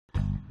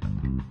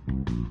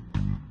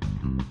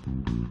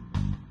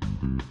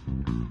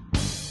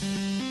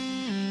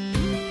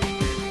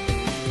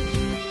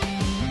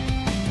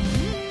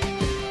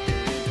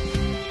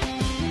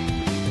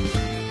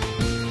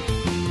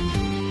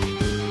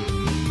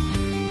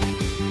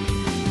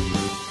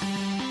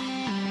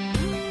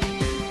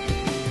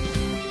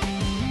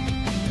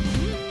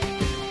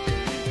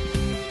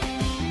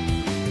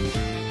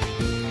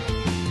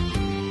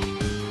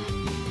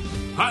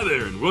Hi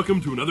there, and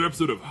welcome to another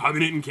episode of Hobby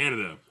Night in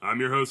Canada. I'm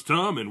your host,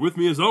 Tom, and with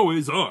me as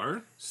always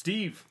are...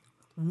 Steve.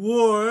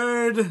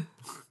 Ward.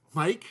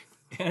 Mike.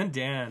 And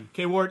Dan.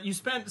 Okay, Ward, you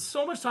spent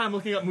so much time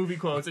looking up movie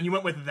quotes, and you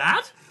went with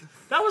that?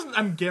 That wasn't,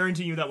 I'm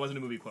guaranteeing you that wasn't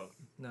a movie quote.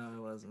 No,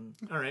 it wasn't.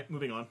 Alright,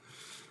 moving on.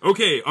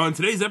 Okay, on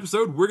today's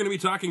episode, we're going to be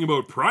talking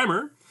about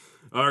Primer.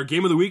 Our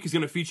game of the week is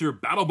going to feature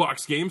Battle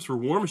Box games for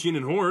War Machine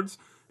and Hordes,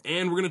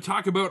 and we're going to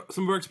talk about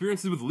some of our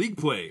experiences with League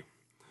play.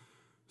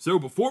 So,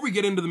 before we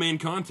get into the main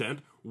content,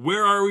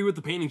 where are we with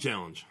the painting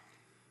challenge?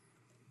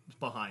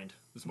 Behind,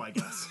 is my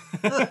guess.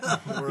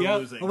 We're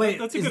losing. Oh, wait,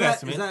 that's a good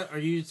estimate. Are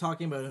you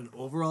talking about an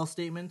overall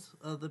statement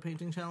of the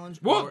painting challenge?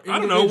 Well, or I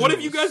don't know. What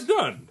have you individuals? guys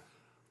done?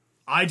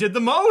 I did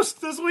the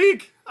most this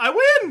week! I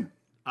win!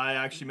 I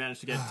actually managed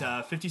to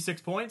get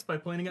 56 points by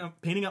painting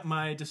up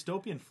my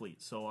dystopian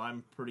fleet, so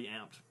I'm pretty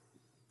amped.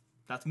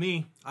 That's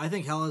me. I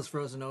think hell is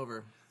frozen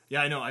over.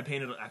 Yeah, I know, I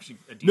painted actually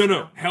a No, decent no.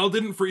 amount. Hell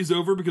didn't freeze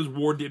over because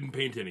Ward didn't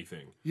paint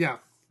anything. Yeah.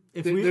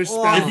 If There's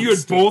all- balance. If you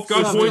had both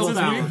got Still points this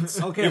balance.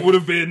 week, Okay. it would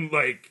have been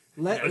like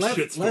a let's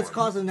shitstorm.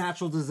 cause a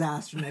natural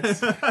disaster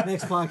next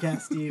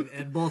podcast, Steve,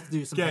 and both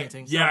do some Okay.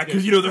 paintings. Yeah, Sounds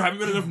because good. there haven't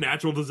been enough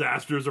natural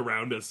disasters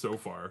around us so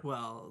far.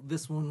 Well,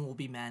 this one will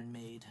be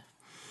man-made.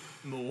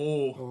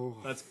 Oh,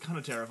 that's kind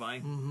of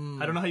terrifying.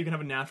 I don't know how you can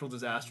have a natural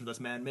disaster that's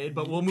man-made,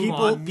 but we'll move People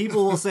on.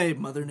 people will say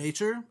Mother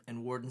Nature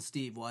and Ward and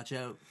Steve, watch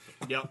out.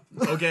 Yep.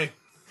 Okay.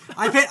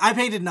 I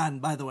painted none,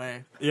 by the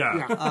way.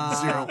 Yeah. Yeah.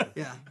 Zero.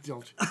 Yeah.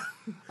 Don't.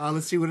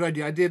 Let's see, what did I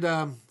do? I did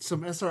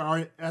some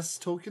SRS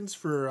tokens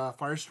for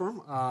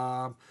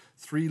Firestorm,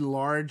 3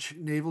 large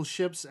naval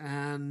ships,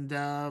 and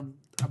a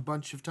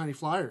bunch of tiny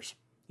flyers.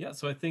 Yeah,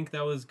 so I think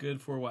that was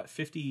good for,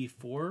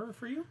 54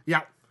 for you?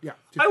 Yeah. Yeah.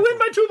 I win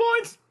by 2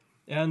 points!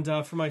 And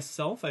for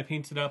myself, I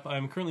painted up,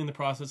 I'm currently in the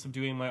process of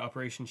doing my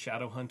Operation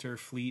Shadowhunter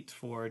fleet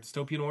for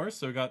Dystopian Wars,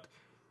 so I got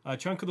a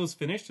chunk of those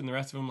finished and the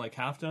rest of them like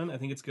half done. I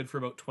think it's good for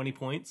about 20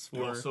 points. You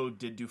For also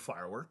did do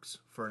fireworks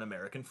for an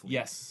American fleet.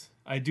 Yes.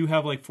 I do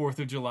have like 4th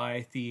of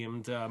July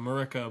themed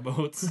Murica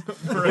boats.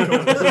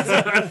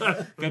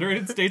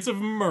 Federated States of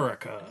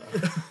Murica.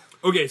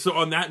 Okay, so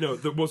on that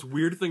note, the most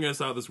weird thing I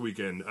saw this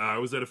weekend, I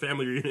was at a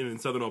family reunion in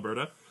southern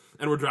Alberta,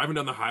 and we're driving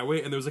down the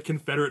highway, and there was a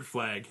Confederate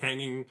flag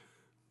hanging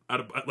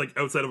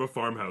outside of a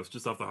farmhouse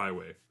just off the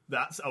highway.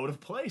 That's out of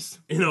place.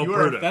 In You are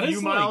Alberta. a That few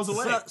is miles like,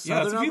 away. Yeah, it's a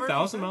Southern few Alberta?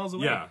 thousand miles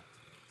away. Yeah,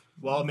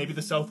 Well, maybe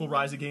the South will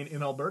rise again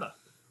in Alberta.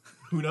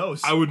 Who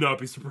knows? I would not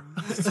be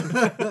surprised.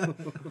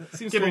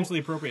 Seems strangely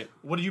appropriate.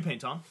 What did you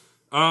paint, Tom?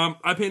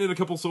 I painted a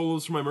couple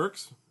solos for my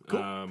mercs.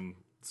 Cool.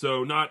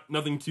 So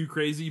nothing too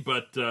crazy,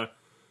 but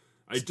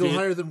I Still did.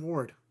 higher than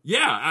Ward.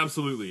 Yeah,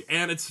 absolutely.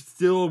 And it's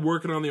still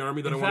working on the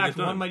army that In I want to fact,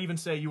 get done. one might even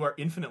say you are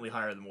infinitely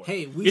higher than Ward.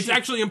 Hey, we It's should,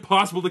 actually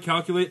impossible to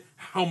calculate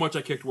how much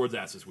I kicked Ward's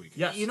ass this week.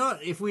 yes. you know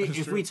what, if we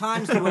true.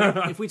 times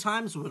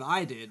what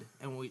I did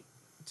and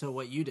to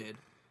what you did,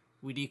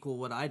 we'd equal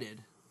what I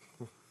did.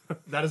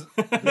 That is,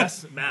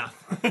 yes,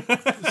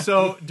 math.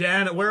 So,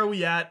 Dan, where are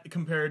we at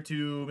compared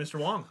to Mr.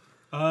 Wong?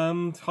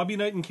 Hobby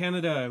Night in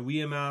Canada, we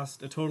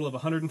amassed a total of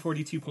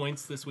 142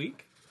 points this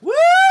week. Woo!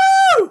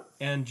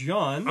 And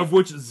John, Of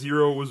which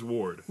 0 was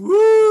Ward.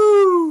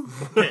 Woo!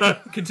 Okay,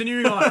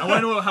 continuing on. I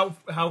want to know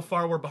how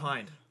far we're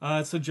behind.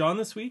 so John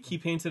this week, he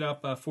painted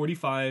up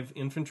 45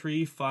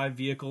 infantry, 5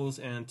 vehicles,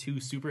 and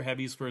 2 super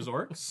heavies for his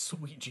orcs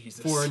Sweet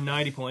Jesus. for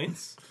 90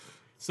 points.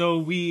 So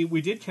we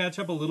did catch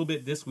up a little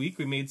bit this week.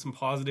 We made some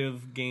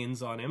positive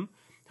gains on him.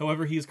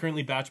 However, he is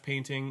currently batch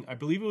painting. I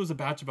believe it was a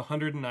batch of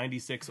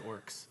 196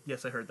 orcs.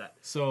 Yes, I heard that.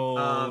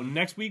 So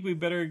next week we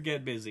better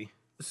get busy.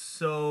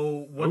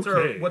 So, what's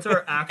Okay.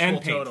 our actual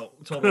And paint.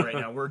 total right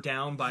now? We're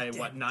down by,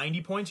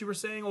 90 points you were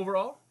saying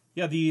overall?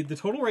 Yeah, the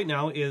total right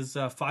now is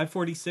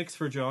 546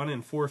 for John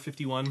and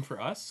 451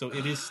 for us. So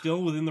it is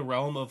still within the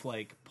realm of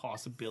like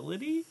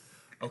possibility?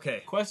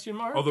 Okay. Question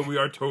mark. Although we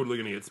are totally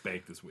going to get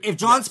spanked this week. If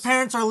John's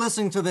parents are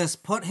listening to this,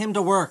 put him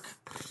to work.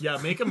 Yeah,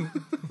 make him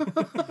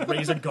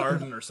raise a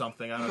garden or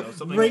something. I don't know.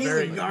 Something Raise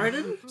very, a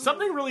garden?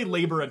 Something really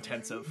labor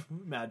intensive.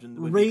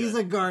 Imagine. would be Raise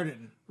good. a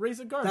garden. Raise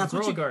a garden. That's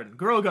grow what a you- garden.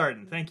 Grow a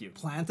garden. Thank you.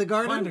 Plant a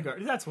garden? Plant a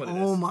garden. That's what it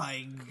is. Oh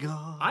my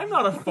god. I'm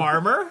not a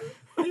farmer.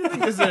 What do you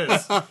think this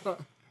is?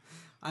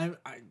 I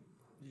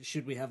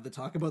should we have the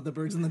talk about the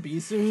birds and the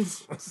bees soon,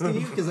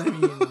 Steve? Because I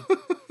mean,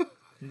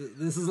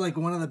 this is like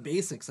one of the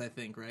basics, I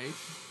think, right?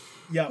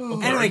 Yeah.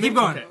 Okay. Anyway, keep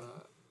going. Okay.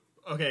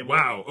 Okay. Well,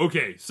 Wow.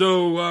 Okay.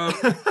 So,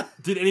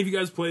 did any of you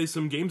guys play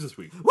some games this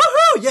week?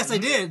 Woohoo! Yes, I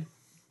did.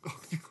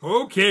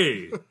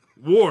 Okay.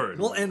 Ward.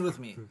 We'll end with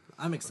me.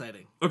 I'm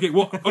excited. Okay.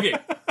 Well. Okay.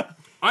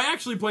 I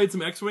actually played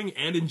some X-Wing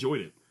and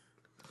enjoyed it.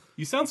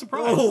 You sound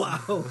surprised. Oh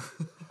wow!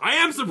 I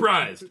am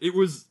surprised. It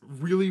was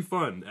really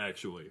fun,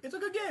 actually. It's a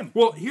good game.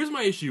 Well, here's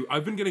my issue.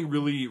 I've been getting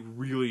really,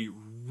 really,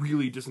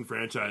 really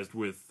disenfranchised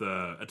with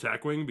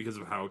Attack Wing because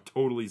of how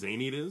totally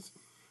zany it is.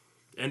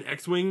 And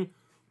X-Wing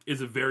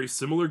is a very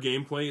similar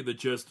gameplay that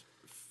just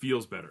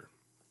feels better.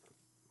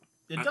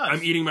 It does.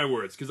 I'm eating my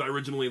words because I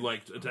originally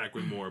liked Attack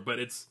Wing more, but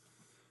it's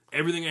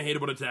everything I hate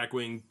about Attack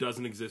Wing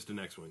doesn't exist in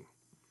X-Wing.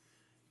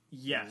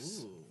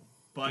 Yes.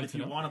 But if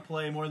you want to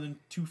play more than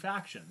 2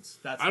 factions,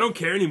 that's... I don't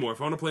care anymore. If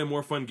I want to play a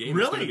more fun game,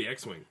 it's going to Really? be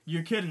X-Wing.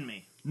 You're kidding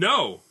me.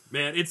 No,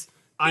 man, it's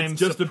I am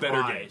just surprised.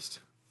 a better game.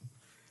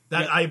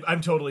 That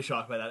I'm totally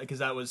shocked by that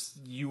because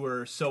you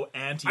were so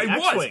anti I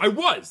X-Wing.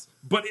 was,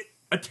 but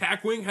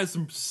Attack Wing has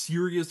some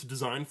serious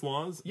design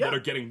flaws Yeah. that are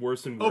getting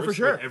worse and Oh, worse for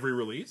sure. with every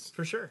release.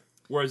 For sure.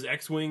 Whereas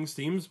X-Wing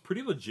seems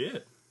pretty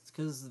legit. It's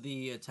because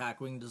the Attack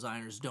Wing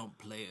designers don't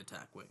play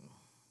Attack Wing.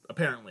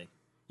 Apparently.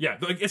 Yeah,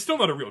 like, it's still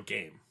not a real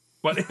game,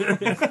 but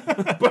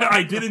but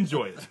I did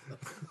enjoy it.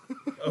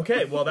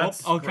 Okay, well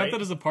that's I'll great. count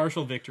that as a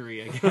partial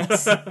victory, I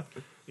guess.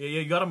 Yeah,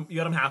 you got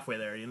him halfway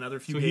there. Another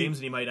few So he- games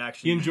and he might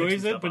actually He pick some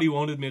enjoys it, stuff but up. he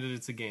won't admit it.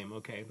 It's a game.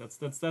 Okay, that's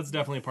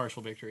definitely a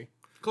partial victory.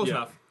 Close Yeah.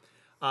 enough.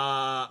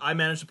 I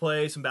managed to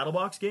play some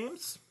BattleBox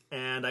games,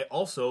 and I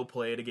also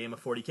played a game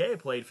of 40k. I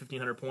played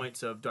 1,500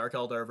 points of Dark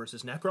Eldar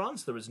versus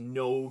Necrons. There was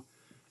no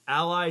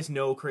allies,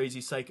 no crazy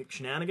psychic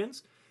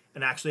shenanigans,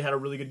 and actually had a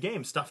really good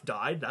game. Stuff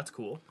died. That's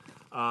cool.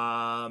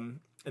 And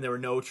there were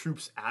no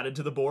troops added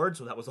to the board,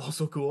 so that was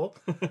also cool.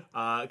 It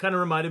kind of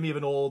reminded me of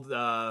an old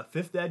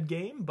 5th Ed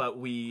game, but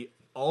we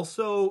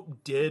also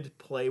did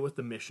play with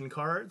the mission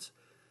cards,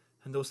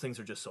 and those things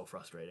are just so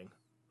frustrating.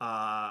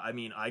 I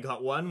mean, I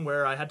got one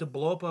where I had to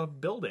blow up a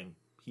building.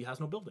 He has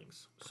no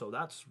buildings, so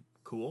that's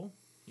cool.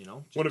 You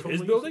know, just One of his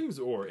totally- buildings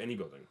or any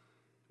building?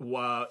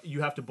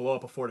 You have to blow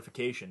up a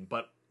fortification,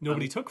 but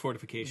Nobody took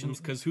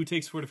fortifications because who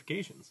takes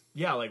fortifications?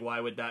 yeah, like why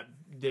would that?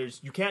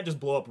 You can't just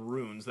blow up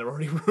runes. They're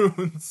already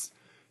runes.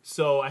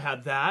 So I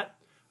had that.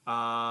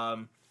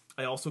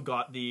 I also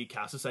got the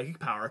Cast of Psychic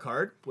Power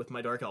card with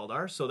my Dark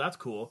Eldar, so that's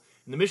cool.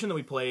 In the mission that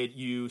we played,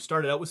 you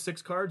started out with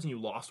 6 cards and you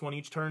lost one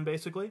each turn,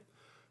 basically.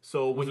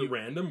 So when Was you it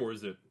random or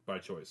is it by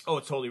choice?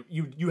 it's totally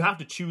you have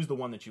to choose the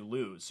one that you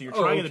lose. So you're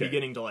Oh, trying at okay. the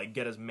beginning to like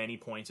get as many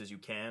points as you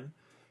can,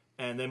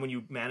 and then when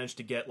you manage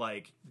to get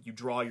like you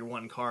draw your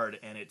one card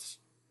and it's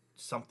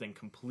something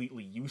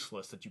completely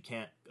useless that you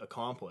can't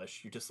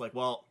accomplish, you're just like,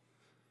 well,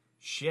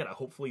 shit.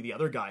 Hopefully the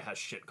other guy has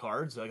shit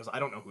cards because I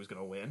don't know who's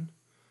gonna win.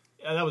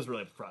 And that was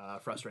really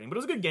frustrating, but it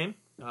was a good game.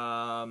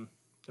 I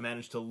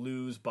managed to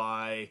lose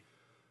by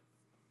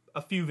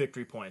a few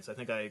victory points. I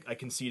think I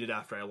conceded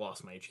after I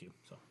lost my HQ.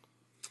 So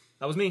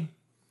that was me.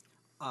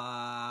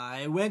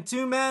 I went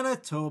to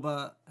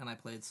Manitoba and I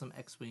played some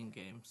X-Wing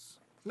games.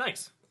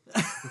 Nice.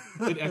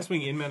 Did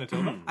X-Wing in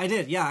Manitoba? I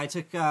did, yeah. I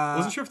took I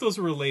wasn't sure if those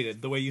were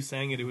related. The way you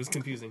sang it was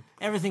confusing.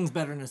 everything's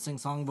better in a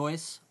sing-song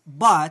voice,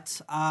 but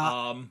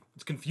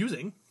It's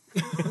confusing.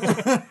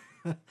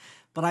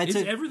 I Is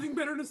took everything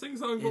better in a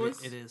sing-song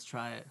voice? it is.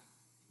 Try it.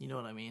 You know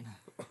what I mean.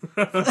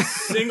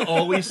 Sing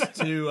always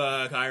to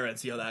Kyra and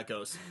see how that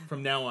goes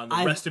from now on, the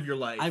rest of your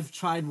life. I've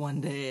tried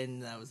one day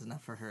and that was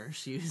enough for her.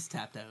 She was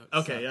tapped out.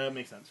 okay, yeah, that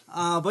makes sense.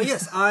 But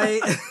yes,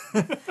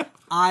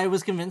 I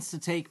was convinced to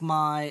take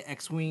my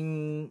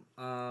X-Wing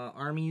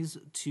armies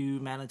to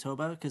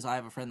Manitoba because I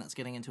have a friend that's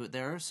getting into it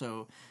there.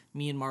 So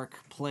me and Mark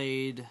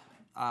played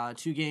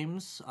 2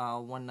 games,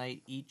 one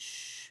night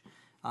each.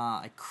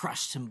 I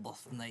crushed him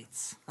both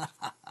nights.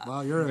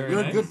 Well, you're a Very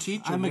good, nice. good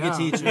teacher. I'm a yeah. good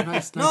teacher. You're a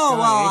nice No, guy.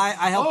 well,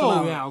 I helped him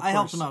out. Yeah, of I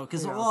helped course. him out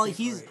because Yeah, well,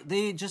 okay, right.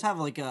 they just have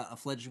like a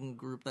fledgling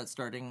group that's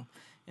starting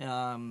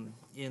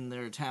in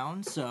their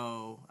town.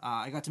 So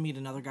I got to meet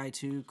another guy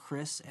too,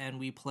 Chris, and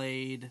we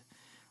played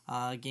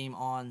a game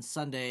on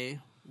Sunday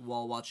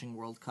while watching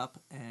World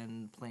Cup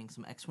and playing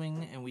some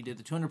X-Wing, and we did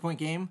a 200-point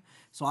game.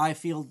 So I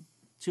fielded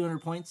 200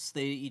 points.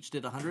 They each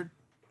did 100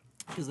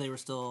 because they were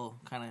still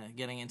kind of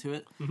getting into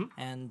it,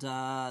 and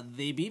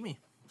they beat me.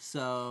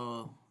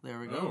 So there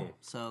we go. Oh,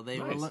 So they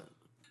nice. were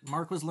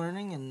Mark was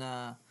learning,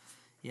 and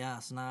yeah.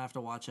 So now I have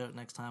to watch out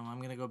next time.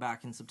 I'm gonna go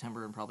back in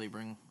September and probably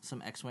bring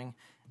some X-Wing,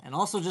 and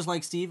also just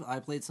like Steve, I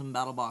played some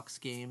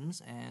BattleBox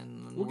games,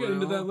 and We'll get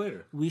into that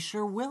later. We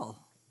sure will.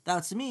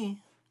 That's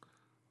me.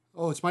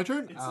 Oh, it's my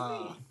turn?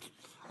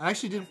 I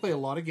actually didn't play a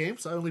lot of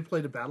games. I only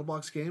played a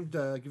BattleBox game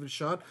to give it a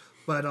shot.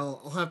 But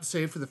I'll have to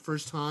say, for the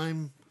first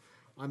time,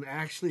 I'm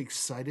actually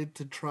excited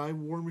to try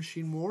War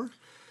Machine more.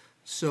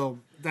 So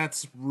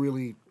that's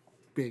really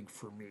big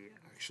for me,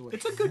 actually.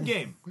 It's a good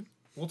game.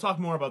 We'll talk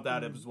more about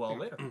that as well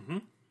later.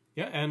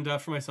 Yeah, and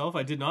for myself,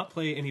 I did not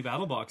play any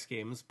BattleBox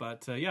games,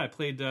 but yeah, I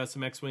played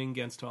some X-Wing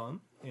against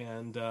Tom,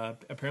 and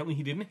apparently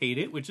he didn't hate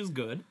it, which is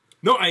good.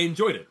 No, I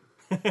enjoyed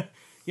it.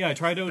 Yeah, I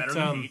tried Better out.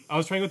 than hate. I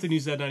was trying out the new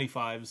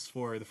Z95s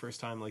for the first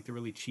time, like the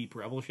really cheap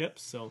Rebel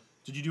ships. So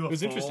Did you do a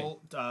was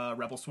full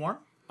Rebel Swarm?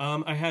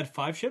 I had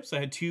 5 ships. I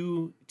had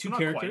two not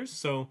characters. quite.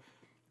 So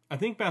I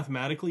think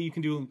mathematically you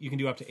can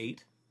do up to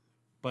 8,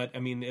 but I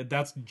mean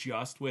that's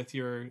just with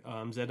your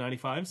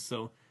Z95s.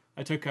 So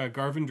I took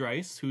Garvin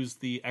Dryce, who's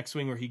the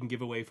X-Wing where he can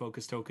give away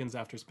focus tokens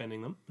after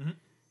spending them,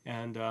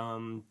 And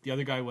the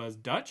other guy was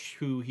Dutch,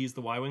 he's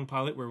the Y-Wing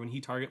pilot, where when he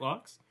target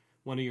locks,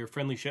 one of your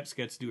friendly ships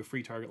gets to do a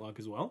free target lock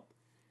as well.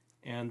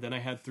 And then I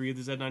had 3 of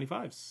the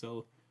Z95s.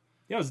 So,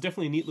 yeah, it was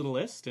definitely a neat little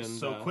list. And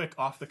So quick,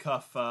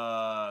 off-the-cuff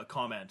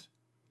comment.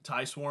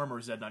 TIE Swarm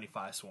or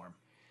Z95 Swarm?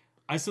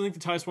 I still think the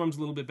TIE Swarm's a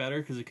little bit better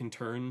because it can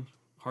turn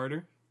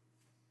harder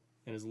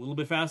and is a little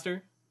bit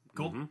faster.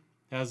 Cool.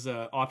 Has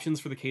options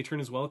for the K-turn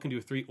as well. It can do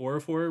a 3 or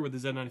a 4, where the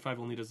Z95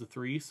 only does a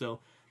 3. So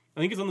I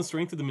think it's on the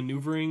strength of the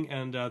maneuvering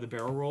and the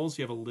barrel rolls.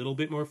 You have a little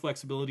bit more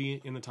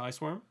flexibility in the TIE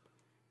Swarm,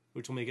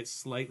 which will make it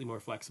slightly more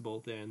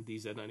flexible than the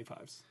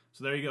Z95s.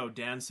 So there you go.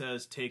 Dan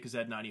says take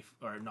Z90,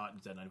 or not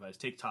Z95s,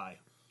 take TIE.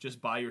 Just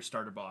buy your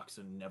starter box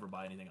and never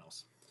buy anything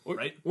else.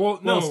 Right?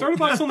 Well, no. No, starter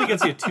box only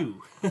gets you a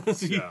 2.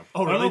 So you- Yeah.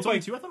 Oh, I don't really? know It's if only I-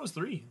 2? I thought it was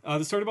 3.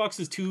 The starter box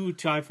is 2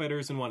 TIE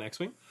fighters and 1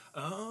 X-Wing.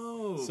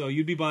 Oh. So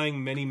you'd be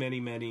buying many, many,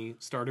 many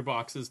starter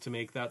boxes to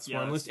make that Yeah,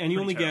 swarm that's list, and you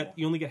pretty only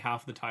terrible. get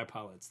half the TIE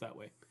pilots that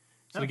way.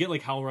 So Yeah. to get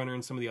like Howl Runner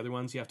and some of the other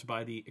ones, you have to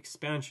buy the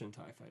expansion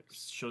TIE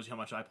fighters. Shows you how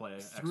much I play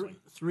Three, X-Wing.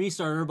 3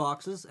 starter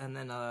boxes and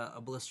then a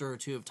blister or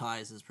 2 of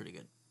ties is pretty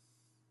good.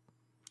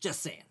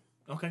 Just saying.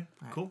 Okay,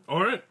 cool.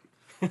 All right.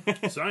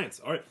 Science.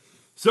 All right.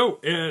 So,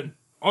 and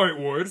all right,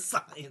 Ward.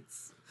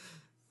 Science.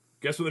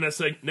 Guess what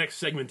the next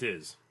segment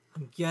is?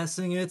 I'm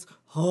guessing it's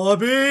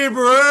hobby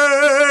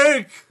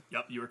break.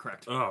 Yep, you were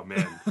correct. Oh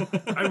man,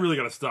 I really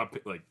gotta stop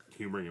like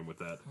humoring him with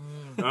that.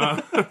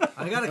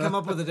 I gotta come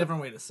up with a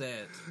different way to say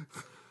it.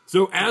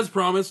 So, as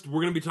promised,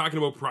 we're going to be talking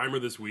about Primer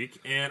this week,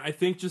 and I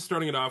think just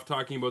starting it off,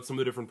 talking about some of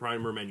the different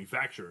Primer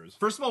manufacturers.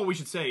 First of all, what we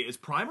should say is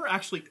Primer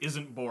actually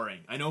isn't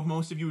boring. I know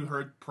most of you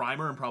heard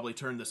Primer and probably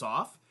turned this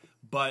off,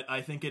 but I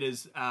think it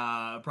is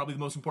probably the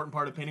most important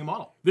part of painting a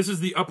model. This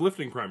is the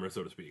uplifting Primer,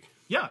 so to speak.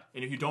 Yeah,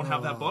 and if you don't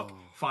have that book,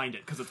 find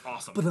it, because it's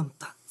awesome.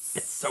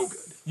 It's so good.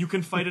 You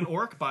can fight an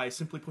orc by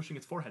simply pushing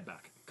its forehead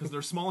back, because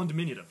they're small and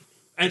diminutive.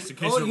 And, Just in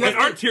case and you're right.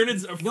 aren't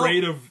Tyranids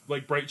afraid of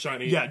like bright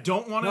shiny? Yeah,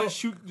 don't want to No.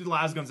 shoot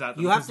las guns at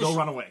them, You have because to they'll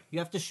run away. You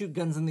have to shoot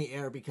guns in the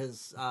air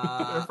because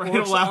afraid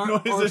of loud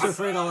noises. orcs are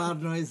afraid of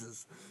loud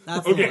noises.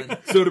 That's Okay, the one.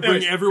 so to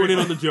bring everyone in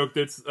on the joke,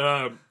 that's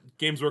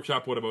Games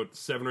Workshop. What about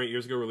 7 or 8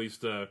 years ago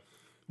released the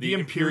Imperial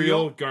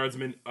Imperial?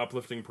 Guardsman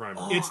uplifting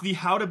Primer. It's the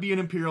How to Be an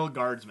Imperial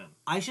Guardsman.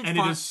 I should and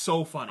find- it is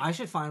so funny. I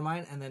should find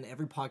mine, and then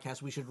every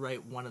podcast we should read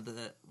one of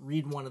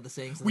the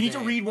sayings. Of We the need to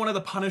day. read one of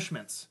the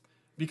punishments.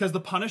 Because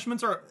the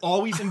punishments are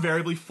always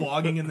invariably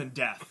flogging and then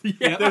death.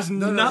 There's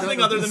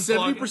nothing other than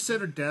flogging.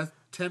 70% are death,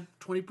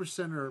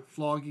 20% are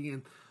flogging,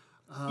 and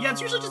Yeah,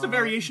 it's usually just a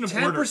variation of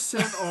order.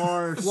 10%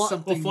 are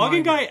something. Well,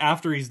 flogging minor. guy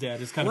after he's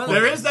dead is kind of Well,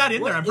 There pointless. is that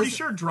in there. I'm pretty is-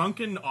 sure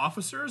drunken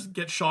officers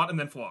get shot and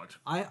then flogged.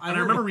 I And I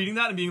heard- remember reading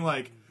that and being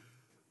like,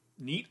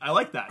 neat, I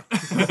like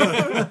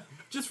that.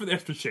 Just for the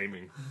extra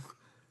shaming.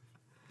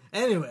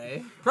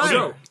 Anyway,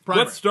 So, Primer.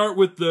 let's start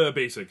with the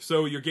basics.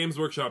 So, your Games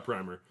Workshop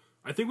Primer.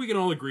 I think we can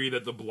all agree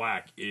that the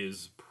black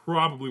is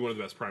probably one of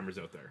the best primers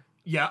out there.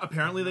 Yeah,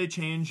 apparently they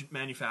change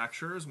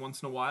manufacturers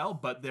once in a while,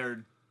 but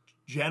their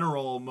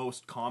general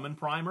most common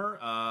primer,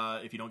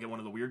 if you don't get one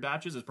of the weird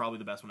batches, is probably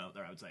the best one out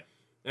there, I would say.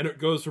 And it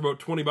goes for about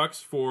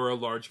 $20 for a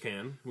large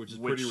can, which is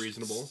pretty Which-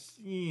 reasonable.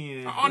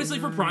 Yeah. Honestly,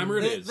 for primer,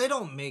 it is. they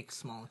don't make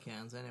small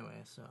cans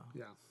anyway, so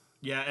Yeah.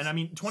 Yeah, and I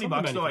mean, $20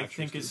 Some though, I manufacturers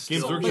think is do.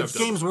 Games still... Workshop but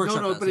Games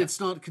Workshop No, does, but yeah. it's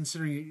not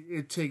considering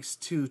it takes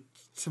 2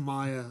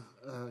 Tamaya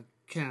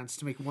cans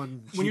to make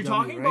one. When you're GW,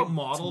 talking right? about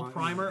model Tamaya.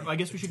 primer, I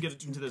guess we should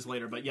get into this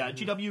later, but yeah,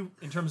 GW,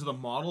 in terms of the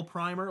model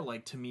primer,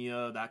 like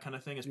Tamiya, that kind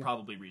of thing, is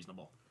probably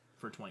reasonable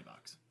for $20.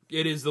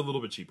 It is a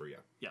little bit cheaper, yeah.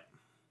 Yeah.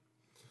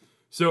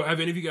 So, have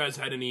any of you guys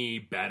had any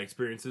bad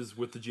experiences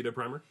with the GW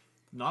Primer?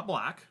 Not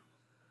black,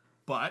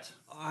 but...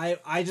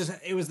 I just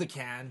it was the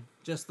can,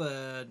 just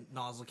the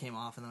nozzle came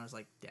off, and then I was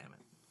like, damn it.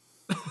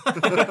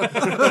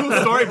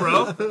 Cool story,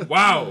 bro.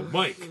 Wow,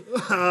 Mike.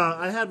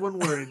 I had one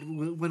where it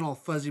went all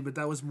fuzzy, but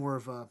that was more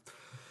of a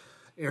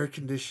air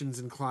conditions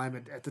and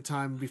climate at the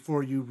time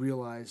before you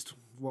realized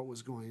what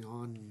was going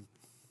on.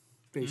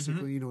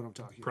 Basically, you know what I'm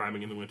talking about.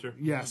 Priming in the winter.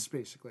 Yes,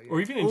 basically. Or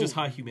even in just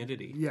high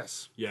humidity.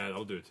 Yes. Yeah,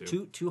 that'll do it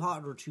too. Too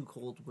hot or too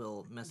cold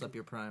will mess up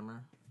your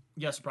primer.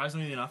 Yeah,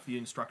 surprisingly enough, the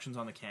instructions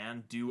on the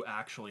can do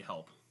actually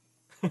help.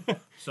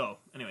 So,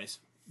 anyways,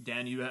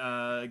 Dan, you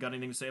got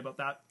anything to say about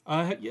that?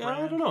 Yeah,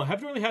 I don't know. I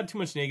haven't really had too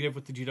much negative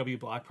with the GW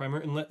Black Primer.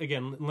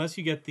 Unless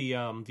you get the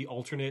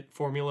alternate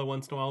formula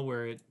once in a while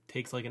where it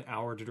takes like an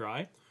hour to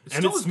dry. And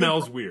still it is good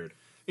smells pri- weird.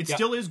 It Yeah.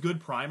 still is good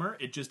primer.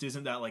 It just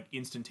isn't that like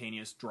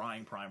instantaneous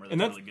drying primer that's, And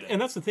that's really good.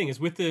 and that's the thing is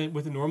with the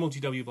normal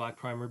GW Black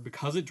Primer,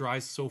 because it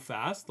dries so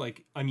fast,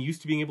 like I'm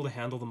used to being able to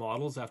handle the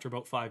models after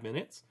about 5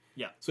 minutes.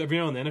 Yeah. So every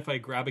now and then, if I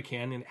grab a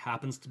can and it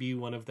happens to be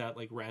one of that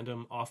like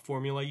random off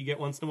formula you get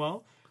once in a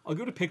while, I'll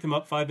go to pick them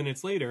up 5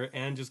 minutes later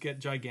and just get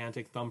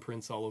gigantic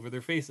thumbprints all over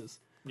their faces.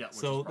 Yeah, which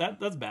So is a problem.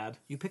 that's bad.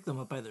 You pick them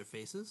up by their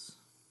faces.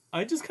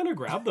 I just kind of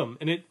grab them,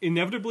 and it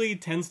inevitably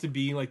tends to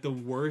be like the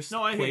worst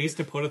No, I hate place it.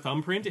 to put a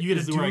thumbprint. You get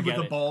a is where I dude with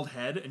get a it. bald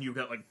head, and you've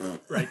got like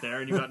right there,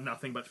 and you've got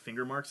nothing but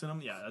finger marks in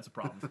them. Yeah, that's a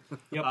problem.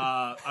 Yep.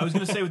 I was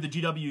going to say with the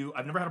GW,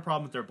 I've never had a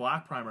problem with their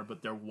black primer,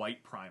 but their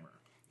white primer.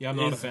 Yeah, I'm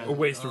not a is fan. a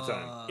waste of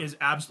time. is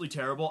absolutely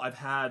terrible. I've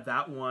had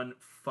that one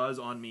fuzz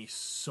on me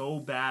so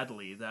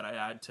badly that I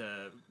had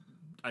to,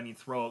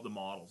 throw out the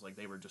models. Like,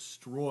 they were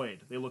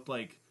destroyed. They looked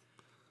like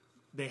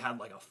they had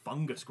like a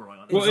fungus growing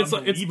on them. Well, It was it's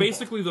unbelievable.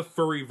 basically the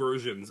furry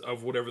versions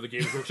of whatever the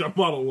Games Workshop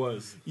model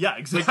was. Yeah,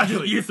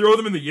 exactly. You throw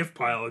them in the YIF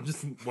pile and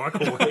just walk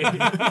away.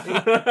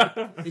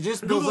 It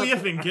just builds Google up,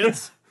 yiffing,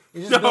 kids.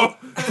 it just No,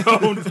 builds-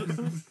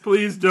 don't.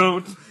 Please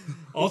don't.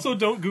 Also,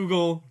 don't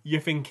Google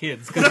yiffing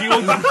kids because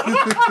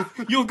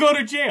you'll go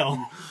to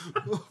jail.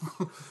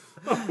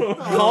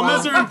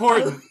 Commas are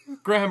important.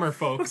 Grammar,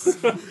 folks.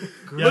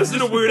 Listen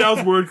to Weird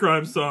Al's Word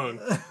Crime song.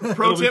 Pro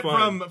It'll be tip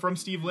fine. from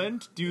Steve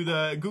Lind: do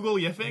the Google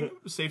yiffing,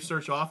 safe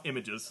search off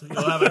images.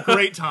 You'll have a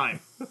great time.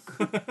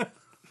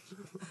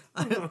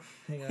 hang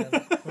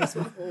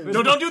on.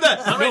 No, don't do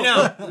that. Not right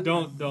now.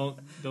 Don't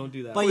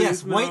do that. But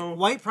yes, no.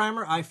 white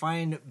primer I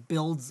find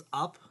builds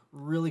up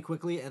really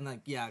quickly and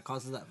like it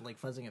causes that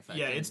like fuzzing effect.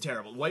 Yeah, it's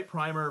terrible. White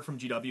primer from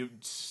GW,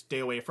 stay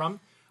away from.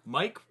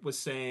 Mike was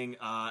saying,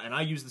 and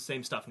I use the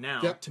same stuff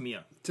now. Yep.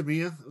 Tamiya.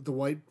 Tamiya, the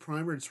white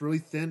primer, it's really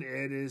thin.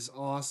 It is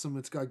awesome.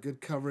 It's got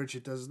good coverage.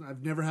 It doesn't.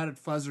 I've never had it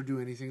fuzz or do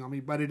anything on me,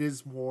 but it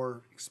is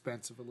more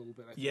expensive a little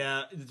bit. I think.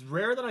 Yeah, it's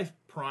rare that I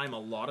prime a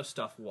lot of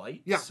stuff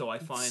white. Yeah, so I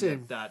find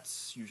same.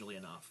 that's usually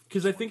enough.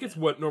 Because I think it's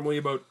normally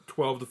about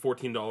 $12 to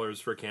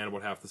 $14 for a can,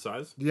 about half the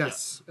size.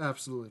 Yes,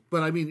 absolutely.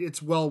 But I mean,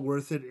 it's well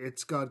worth it.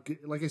 It's got,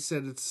 like I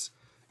said, it's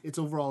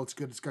overall it's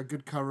good. It's got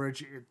good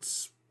coverage.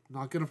 It's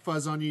not going to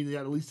fuzz on you. That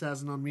at least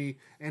hasn't on me,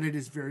 and it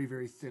is very,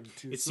 very thin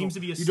too. It So seems to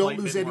be a you don't slight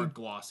lose bit any. more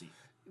glossy.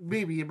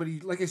 Maybe, but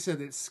like I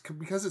said, it's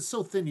because it's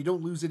so thin. You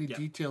don't lose any Yeah.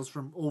 details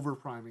from over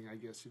priming. I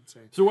guess you'd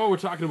say. So while we're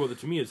talking about the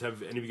Tamiyas,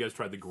 have any of you guys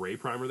tried the gray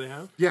primer they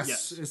have? Yes,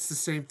 Yes. it's the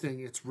same thing.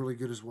 It's really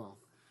good as well.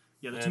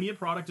 Yeah, the And- Tamiya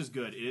product is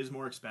good. It is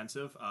more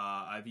expensive.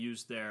 I've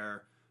used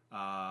their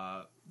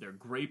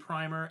gray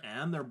primer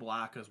and their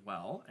black as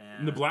well. And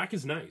And the black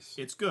is nice.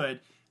 it's good.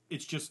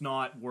 It's just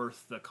not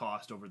worth the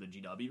cost over the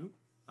GW.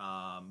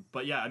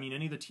 But yeah, I mean,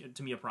 any of the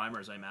Tamiya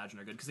primers I imagine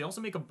are good because they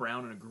also make a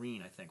brown and a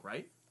green. I think,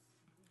 right?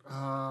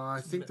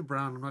 I think the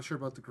brown. I'm not sure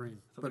about the green.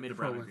 So they made a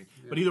brown and probably,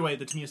 green. But either way,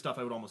 the Tamiya stuff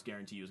I would almost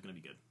guarantee you is going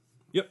to be good.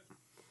 Yep.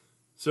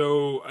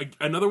 So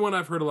another one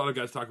I've heard a lot of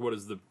guys talk about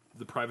is the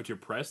Privateer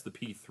Press, the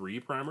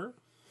P3 primer.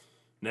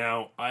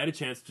 Now, I had a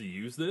chance to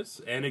use this,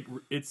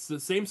 and it's the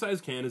same size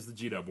can as the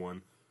GW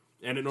one,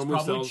 and it normally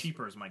Probably sells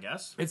cheaper is my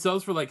guess. It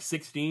sells for like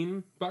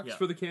 $16 Yeah.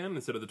 for the can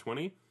instead of the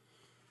 20,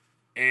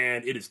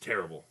 and it is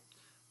terrible.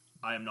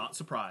 I am not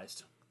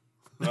surprised.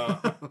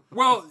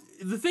 Well,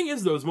 the thing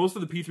is, though, is most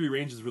of the P3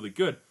 range is really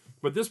good,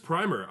 but this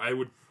primer, I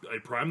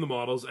primed the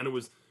models, and it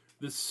was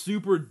this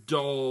super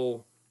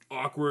dull,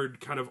 awkward,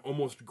 kind of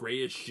almost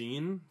grayish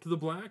sheen to the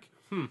black.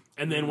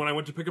 And then when I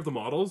went to pick up the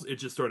models, it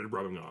just started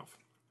rubbing off.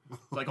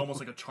 Like almost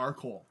like a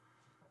charcoal.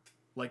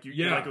 Like you,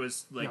 Yeah. like it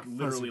was like Yeah,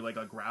 literally fuzzy. like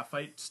a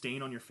graphite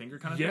stain on your finger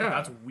kind of Yeah. thing.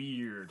 That's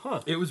weird.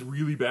 Huh. It was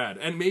really bad,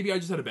 and maybe I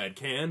just had a bad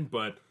can,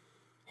 but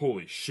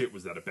holy shit,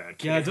 was that a bad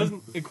can? Yeah,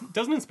 it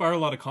doesn't inspire a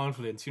lot of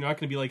confidence. You're not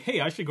going to be like, hey,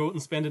 I should go out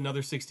and spend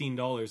another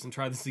 $16 and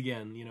try this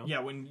again. You know. Yeah,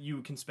 when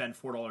you can spend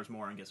 $4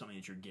 more and get something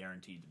that you're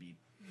guaranteed to be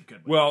good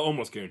with. Well,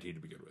 almost guaranteed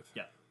to be good with.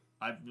 Yeah.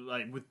 I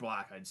like with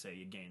black, I'd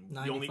say again.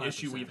 The only 95%.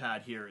 issue we've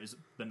had here is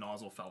the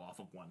nozzle fell off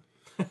of one.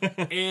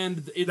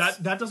 And it's,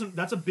 That doesn't.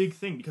 That's a big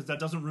thing because that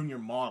doesn't ruin your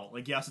model.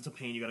 Like, yes, it's a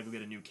pain. You got to go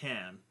get a new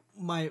can.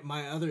 My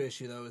other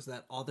issue though is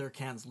that all their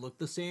cans look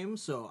the same.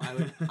 So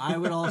I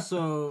would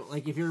also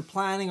like if you're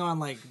planning on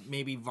like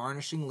maybe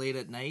varnishing late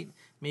at night,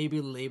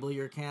 maybe label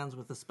your cans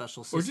with a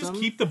special Or system. just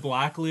keep the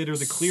black lid or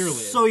the clear lid.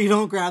 so you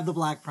don't grab the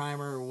black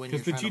primer when you're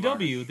Because the trying to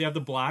varnish. GW, they have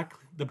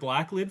the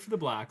black lid for the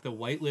black, the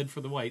white lid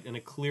for the white, and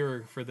a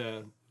clear for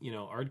the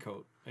hard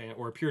coat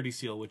or a purity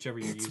seal, whichever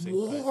you're It's using.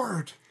 But-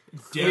 Ward.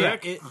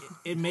 Derek,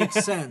 It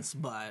makes sense,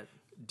 but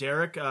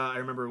Derek, I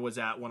remember was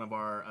at one of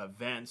our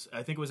events.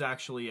 I think it was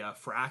actually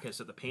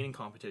Fracas at the painting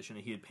competition,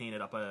 and he had painted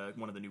up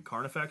one of the new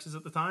Carnifexes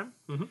at the time.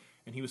 Mm-hmm.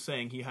 And he was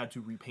saying he had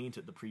to repaint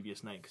it the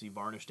previous night because he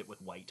varnished it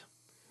with white.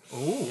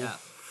 oh, yeah.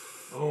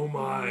 oh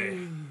my.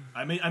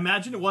 I mean, I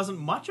imagine it wasn't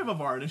much of a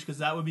varnish because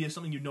that would be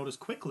something you'd notice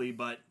quickly.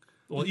 But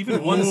Well,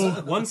 even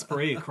one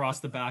spray across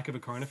the back of a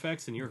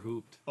Carnifex and you're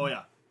hooped. oh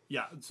yeah,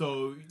 yeah.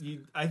 So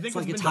I think It's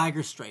like a been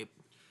tiger stripe.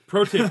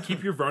 Pro tip: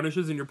 keep your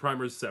varnishes and your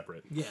primers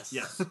separate. Yes.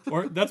 Yes.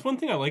 Or that's one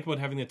thing I like about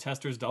having the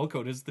Tester's dull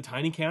coat is the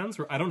tiny cans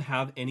where I don't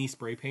have any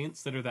spray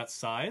paints that are that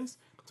size.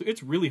 So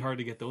it's really hard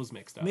to get those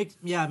mixed up.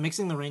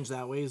 Mixing the range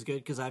that way is good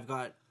because I've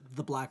got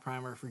the black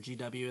primer for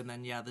GW and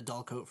then the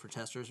dull coat for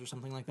testers or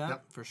something like that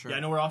Yep. for sure. Yeah, I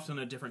know we're off on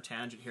a different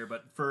tangent here,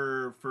 but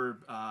for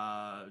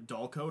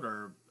dull coat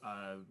or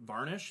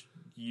varnish,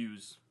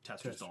 use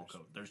Tester's dull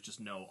coat. There's just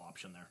no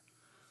option there.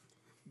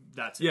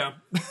 That's it. Yeah,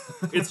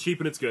 it's cheap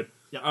and it's good.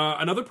 Yeah.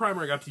 Another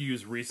primer I got to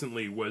use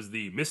recently was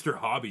the Mr.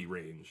 Hobby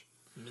range.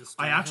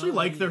 I actually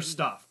like their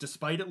stuff,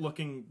 despite it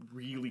looking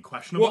really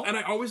questionable. Well, and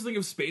I always think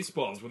of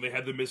Spaceballs when they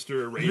had the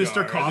Mr. Radar,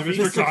 Mr. Coffee.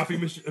 the Mr. Coffee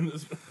machine. And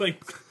this,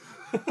 like,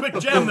 Quick,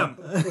 jam them.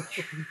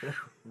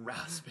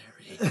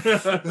 Raspberry.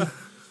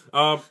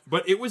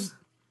 but it was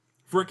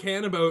For a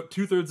can about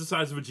 2/3 the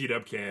size of a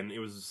G-Dub can, it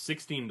was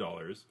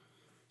 $16.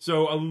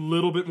 So a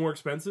little bit more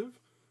expensive.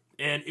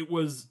 And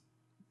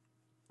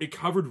it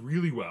covered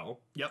really well.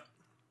 Yep.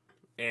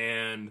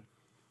 And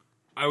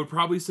I would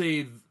probably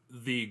say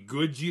the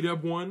good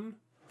G-Dub one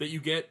that you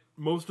get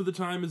most of the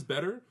time is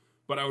better,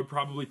 but I would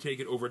probably take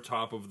it over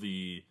top of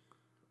the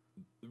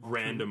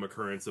random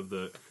occurrence of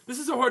the... This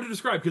is so hard to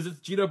describe because it's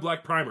G-Dub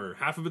Black Primer.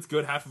 Half of it's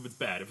good, half of it's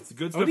bad. If it's the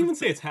good I stuff... wouldn't even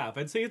say it's half.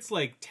 I'd say it's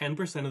like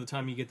 10% of the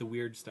time you get the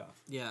weird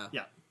stuff. Yeah.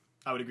 Yeah.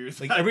 I would agree with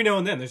Like that. every now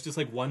and then, there's just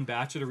like one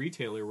batch at a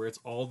retailer where it's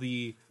all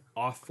the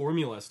off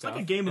formula stuff. It's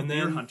like a game of and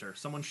Beer then, Hunter.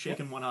 Someone's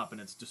shaking one up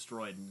and it's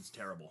destroyed and it's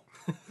terrible.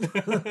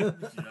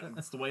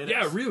 That's the way it is.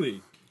 Yeah,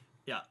 really.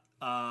 Yeah.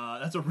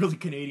 That's a really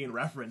Canadian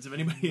reference. If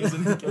anybody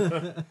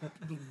isn't,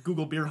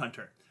 Google Beer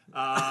Hunter.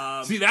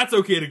 See, that's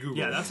okay to Google.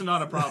 Yeah, that's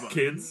not a problem.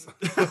 Kids.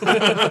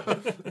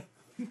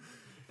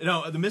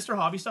 No, the Mr.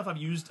 Hobby stuff I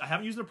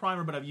haven't used their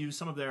primer, but I've used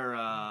some of their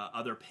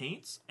other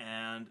paints,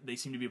 and they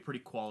seem to be a pretty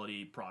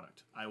quality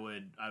product. I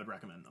would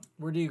recommend them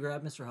Where do you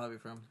grab Mr. Hobby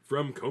from?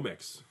 From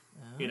Comex.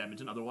 in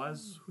Edmonton.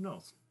 Otherwise, who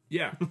knows?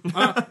 Yeah. But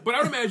I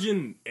would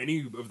imagine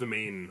any of the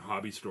main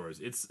hobby stores.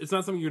 It's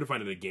not something you're going to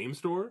find at a game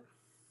store,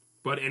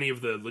 but any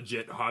of the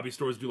legit hobby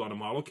stores do a lot of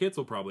model kits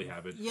will probably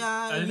have it.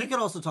 Yeah, you think- could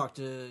also talk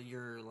to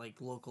your like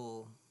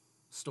local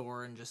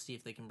store and just see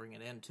if they can bring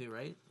it in too,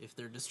 right? If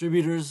their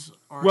distributors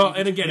are Well,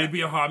 and again, it'd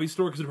be a hobby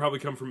store because it'd probably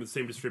come from the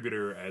same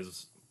distributor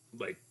as,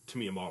 like,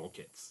 Tamiya model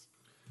kits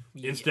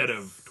instead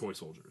of toy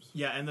soldiers.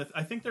 Yeah, and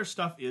I think their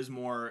stuff is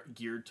more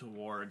geared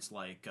towards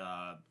like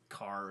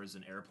cars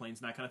and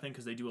airplanes and that kind of thing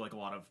because they do like a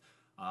lot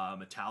of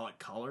metallic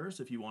colors.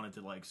 If you wanted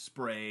to like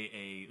spray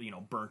a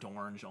burnt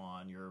orange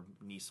on your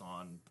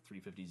Nissan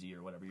 350Z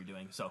or whatever you're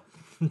doing, so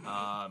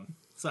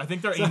I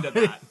think they're aimed at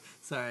that.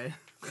 Sorry.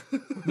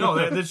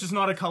 No, that's just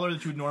not a color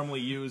that you would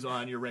normally use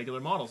on your regular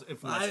models,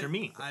 unless you're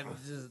me. I'm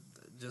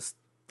just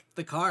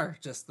the car,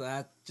 just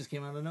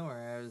came out of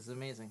nowhere. It was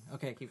amazing.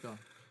 Okay, keep going.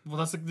 Well,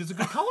 that's a good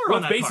color Well,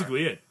 on that's that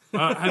basically it.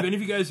 Have any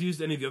of you guys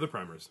used any of the other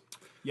primers?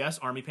 car. Yes,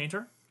 Army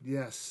Painter.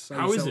 Yes. I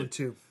How use is that it? one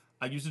too.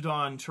 I used it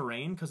on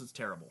terrain because it's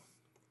terrible.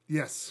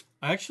 Yes.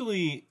 I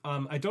actually,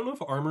 I don't know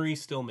if Armory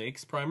still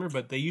makes primer,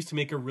 but they used to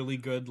make a really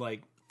good,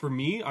 like, for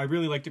me, I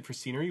really liked it for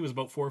scenery. It was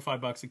about $4 or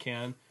 $5 a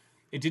can.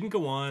 It didn't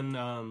go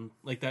on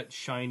like that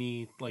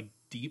shiny, like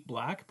deep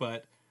black,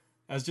 but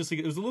as just like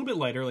it was a little bit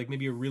lighter, like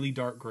maybe a really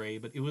dark gray,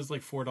 but it was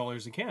like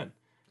 $4 a can.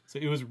 So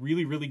it was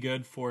really, really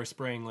good for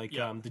spraying like the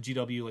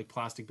GW like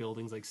plastic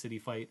buildings like City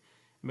Fight.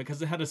 And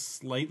because it had a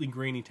slightly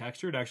grainy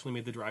texture, it actually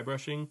made the dry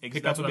brushing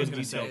pick That's up a what I bit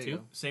was of going to detail say.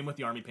 too. Same with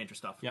the Army Painter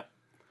stuff. Yeah.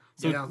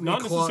 So Yeah, not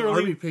the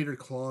necessarily. Army Painter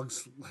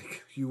clogs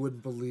like you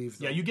wouldn't believe.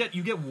 Though. Yeah,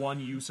 you get one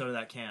use out of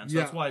that can, so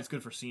Yeah. that's why it's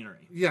good for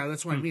scenery. Yeah,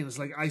 that's what I mean. It's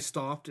like I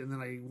stopped and then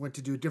I went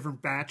to do a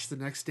different batch the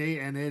next day,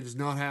 and it is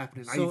not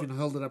happening. I So- even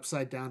held it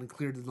upside down and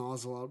cleared the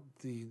nozzle out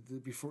the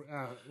before,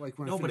 like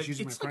when I No, but finished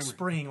using my it's like primer.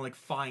 spraying like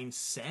fine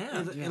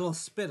sand. It'll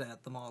spit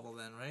at the model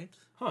then, right?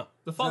 Huh.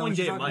 The following what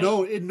day you're it talking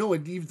might. No,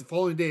 even the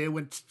following day it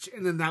went,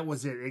 and then that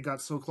was it. It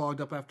got so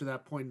clogged up after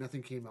that point,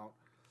 nothing came out.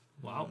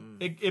 Wow.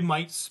 It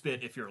might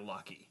spit if you're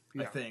lucky.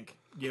 I Yeah. think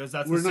because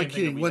that's We're the same not thing that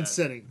kidding. we One did.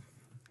 setting,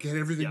 get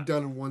everything Yeah.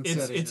 done in one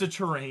setting. It's a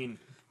terrain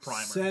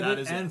primer. Set That it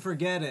is and it.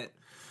 forget it.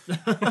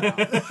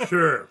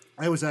 Sure.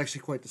 I was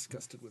actually quite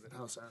disgusted with it.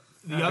 How's that?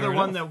 The other fair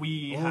one enough. that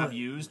we have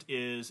used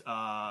is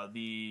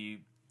the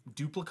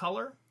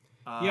Duplicolor.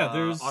 Yeah,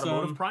 there's,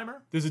 automotive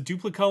primer. There's a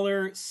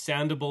Duplicolor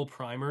sandable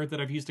primer that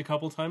I've used a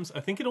couple times. I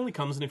think it only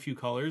comes in a few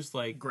colors.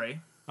 Like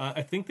Gray.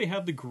 I think they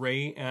have the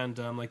gray and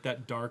like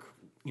that dark,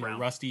 Brown.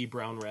 rusty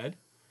brown red.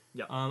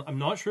 Yeah. I'm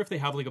not sure if they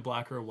have like a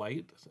black or a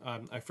white.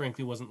 I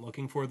frankly wasn't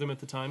looking for them at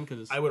the time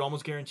because I would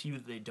almost guarantee you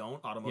that they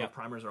don't. Automotive Yeah.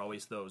 primers are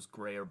always those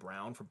gray or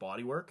brown for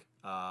bodywork.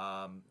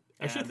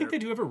 actually I think they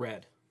do have a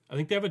red. I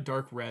think they have a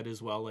dark red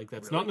as well. Like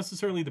that's not Really?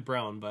 necessarily the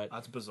brown, but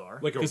That's bizarre.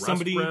 Like a 'Cause rust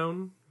somebody-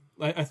 brown.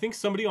 I think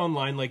somebody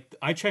online, like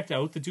I checked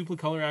out the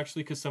Duplicolor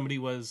actually because somebody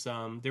was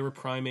they were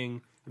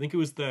priming. I think it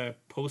was the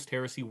post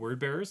heresy word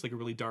bearers, like a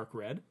really dark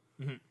red,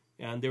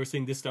 and they were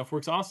saying this stuff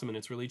works awesome and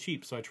it's really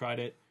cheap. So I tried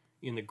it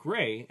in the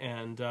gray,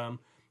 and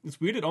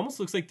it's weird. It almost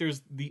looks like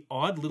there's the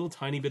odd little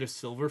tiny bit of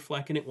silver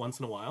fleck in it once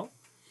in a while,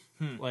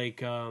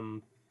 like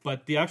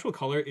but the actual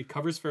color it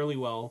covers fairly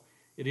well.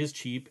 It is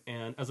cheap,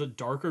 and as a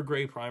darker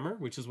gray primer,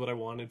 which is what I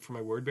wanted for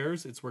my word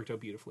bearers, it's worked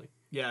out beautifully.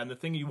 Yeah, and the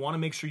thing you want to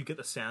make sure you get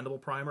the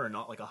sandable primer and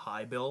not like a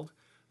high build.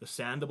 The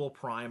sandable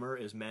primer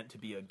is meant to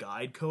be a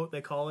guide coat, they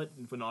call it,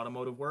 in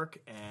automotive work,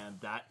 and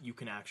that you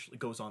can actually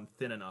goes on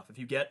thin enough. If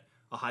you get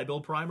a high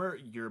build primer,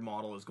 your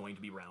model is going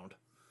to be round.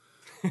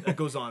 That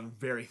goes on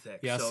very thick.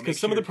 Yes, so because make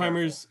some of sure the you're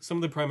primers, some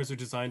of the primers are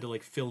designed to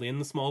like fill in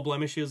the small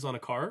blemishes on a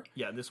car.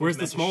 Yeah, this Whereas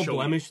one's the meant to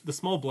small show you. the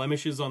small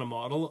blemishes on a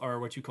model are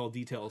what you call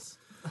details,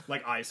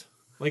 like eyes.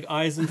 like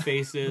eyes and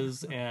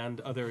faces and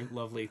other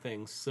lovely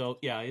things. So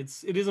yeah, it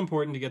is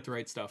important to get the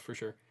right stuff for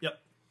sure. Yep.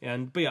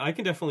 But yeah, I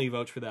can definitely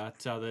vouch for that.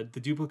 The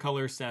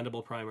Duplicolor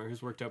sandable primer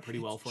has worked out pretty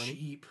well for me.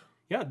 Cheap.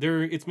 Yeah,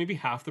 it's maybe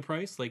half the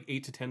price, like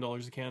 $8 to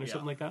 $10 a can or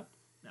something like that.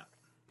 Yeah.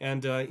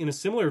 And in a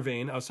similar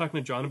vein, I was talking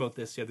to John about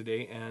this the other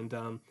day,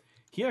 and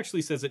He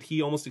actually says that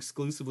he almost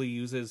exclusively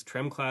uses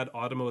Tremclad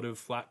automotive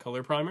flat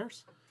color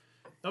primers.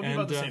 That would be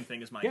about the same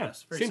thing as my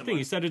guess. Very same similar. thing.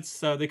 He said it's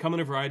they come in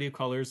a variety of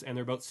colors and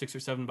they're about $6 or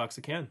 $7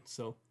 a can.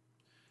 So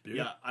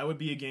Yeah, I would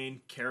be,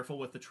 again, careful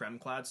with the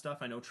Tremclad stuff.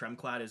 I know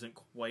Tremclad isn't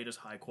quite as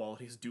high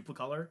quality as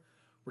Duplicolor.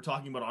 We're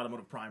talking about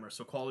automotive primers,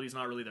 so quality is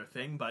not really their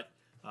thing, but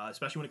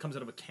especially when it comes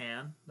out of a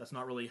can, that's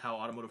not really how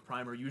automotive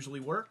primer usually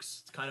works.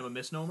 It's kind of a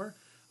misnomer.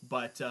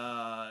 But,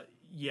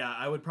 yeah,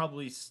 I would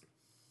probably...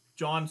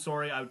 John,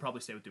 sorry, I would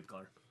probably stay with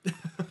Duplicolor.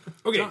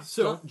 Okay,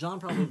 so John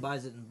probably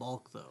buys it in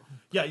bulk though.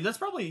 Yeah,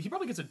 he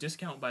probably gets a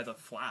discount by the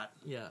flat.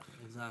 Yeah,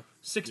 exactly.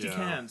 60 Yeah.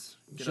 cans.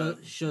 Get a-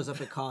 Shows up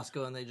at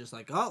Costco and they just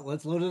like, oh,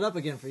 let's load it up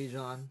again for you,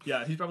 John.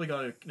 yeah, he's probably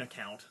got an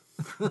account.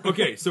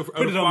 okay, so for,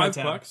 out of it on my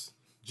 $5,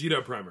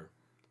 G-Dub primer,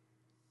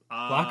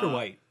 black or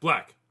white?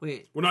 black.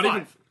 Wait, We're not 5.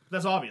 even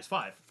That's obvious,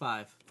 5.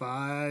 5.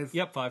 5.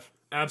 Yep, 5.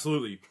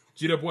 absolutely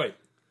G-Dub white.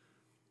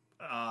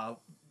 Well,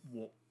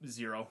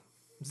 0.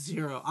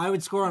 0. I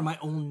would score on my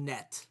own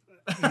net.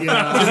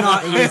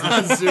 Yeah, it's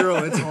not 0.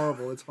 It's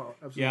horrible. It's horrible.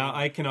 Absolutely. Yeah,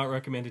 I cannot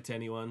recommend it to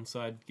anyone, so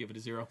I'd give it a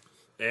 0.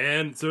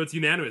 And so it's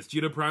unanimous.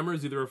 G-Dub primer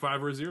is either a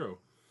 5 or a 0.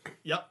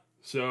 Yep.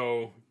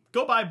 So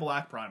Go buy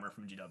black primer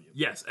from GW.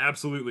 yes,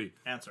 absolutely.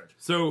 Answered.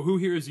 So who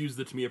here has used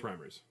the Tamiya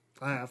primers?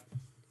 I have.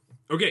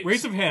 Okay.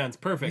 Raise of hands,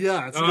 perfect.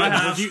 Yeah, it's Uh, good.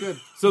 That's do you- good.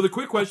 So the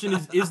quick question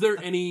is there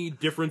any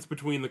difference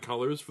between the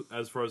colors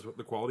as far as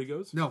the quality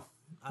goes? No.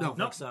 I No. don't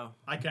think so.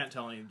 I can't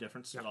tell any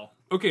difference at all.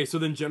 Okay, so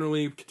then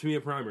generally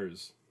Tamiya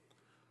primers,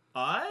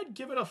 I'd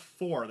give it a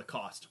 4, the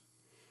cost.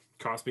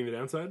 cost being the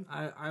downside?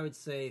 I would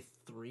say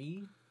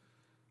 3.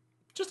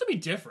 Just to be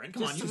different.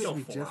 Come Just on, to you can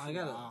be go 4. different. I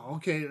gotta- Wow,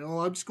 okay,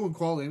 well, I'm just going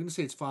quality. I'm going to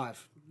say it's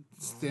 5.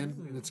 It's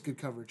thin and it's good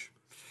coverage.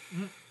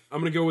 I'm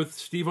going to go with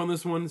Steve on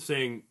this one,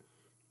 saying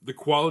the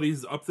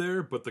quality's up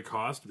there, but the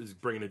cost is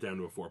bringing it down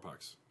to a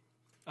 $4.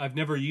 I've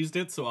never used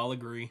it, so I'll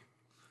agree.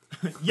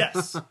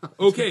 Yes.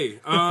 Okay,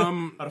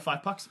 Out of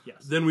 $5?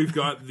 Yes. then we've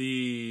got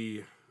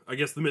the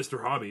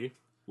Mr. Hobby,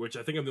 which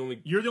I think I'm the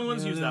only... You're the only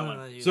ones who use that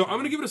one. So I'm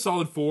going to give it a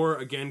solid 4,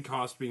 again,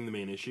 cost being the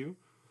main issue.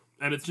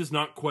 And it's just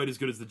not quite as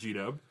good as the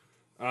G-Dub.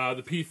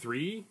 The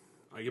P3,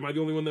 am I the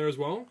only one there as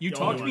well? You The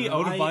talked only me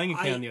one. out of buying a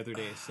I- can the other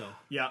day, so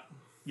Yeah.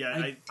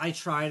 Yeah. I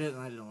tried it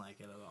and I didn't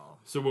like it at all.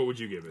 So what would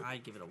you give it?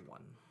 I'd give it a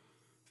 1.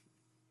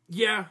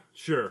 Yeah,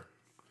 sure.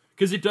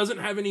 Because it doesn't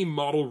have any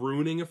model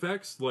ruining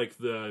effects like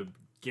the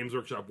Games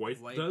Workshop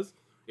White White. does.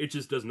 It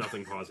just does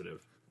nothing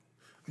positive.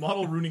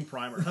 model ruining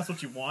primer. That's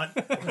what you want.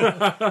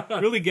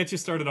 really get you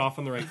started off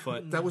on the right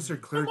foot. That was their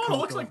clear model coat.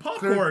 looks though. like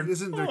popcorn.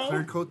 Isn't their Oh.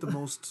 clear coat the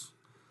most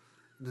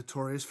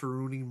notorious for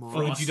ruining For the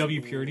models? Frost.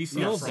 GW Purity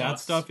Seal, Frost. that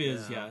stuff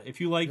is Yeah. If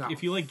you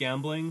like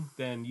gambling,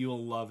 then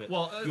you'll love it.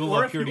 Well, you'll or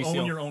love if you Purity own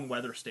Seal. your own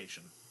weather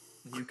station.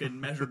 You can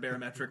measure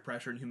barometric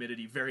pressure and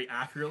humidity very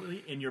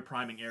accurately in your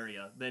priming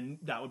area, then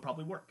that would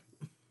probably work.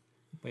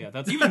 But yeah,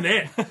 that's Even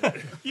then,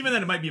 Even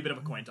then, it might be a bit of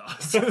a coin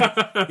toss.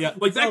 yeah.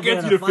 like that Okay,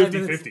 gets in you to 5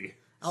 minutes. 50-50.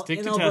 Stick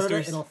in to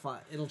Alberta, testers.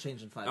 It'll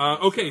change in 5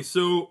 minutes. Okay, so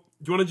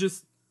do you want to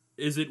just...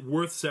 Is it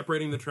worth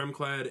separating the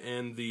Tremclad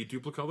and the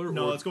Duplicolor?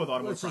 No, or let's go with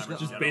automotive Let's just primer.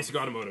 go- just basic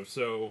automotive.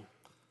 So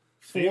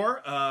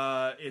 4,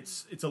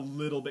 it's a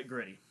little bit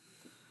gritty.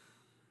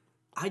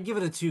 I'd give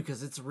it a 2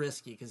 because it's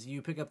risky. Because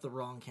you pick up the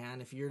wrong can.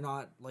 If you're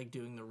not like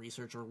doing the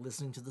research or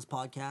listening to this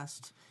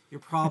podcast, you're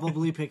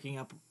probably picking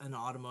up an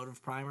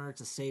automotive primer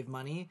to save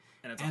money.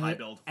 And it's a high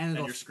build, and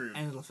it'll- you're screwed.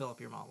 And it'll fill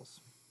up your models.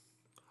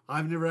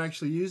 I've never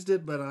actually used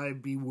it, but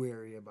I'd be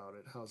wary about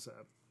it. How's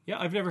that? Yeah,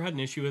 I've never had an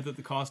issue with it.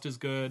 The cost is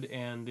good,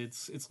 and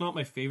it's not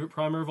my favorite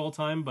primer of all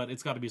time, but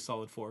it's got to be a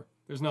solid 4.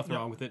 There's nothing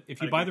wrong with it.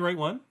 If you buy the right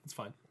one, it's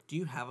fine. Do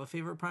you have a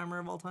favorite primer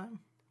of all time?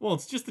 Well,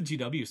 it's just the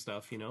GW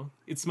stuff, you know.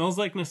 It smells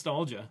like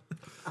nostalgia.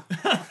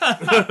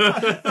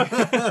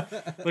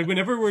 Like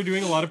whenever we're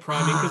doing a lot of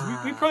priming,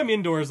 because we prime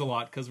indoors a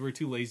lot because we're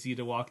too lazy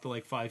to walk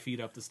the 5 feet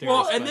up the stairs.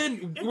 well, and but-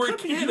 then It we're in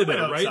could be humid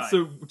Canada, right? outside.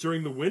 So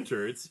during the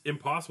winter, it's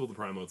impossible to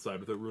prime outside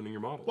without ruining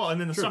your models. Well, and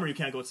then in the summer you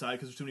can't go outside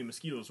because there's too many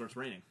mosquitoes or it's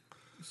raining.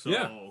 So,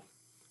 Yeah.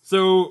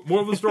 So,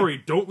 moral of the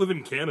story: don't live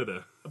in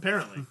Canada.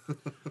 apparently.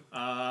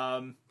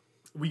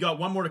 We got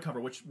one more to cover.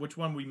 Which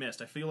one we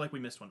missed? I feel like we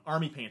missed one.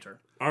 Army Painter.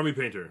 Army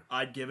Painter.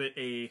 I'd give it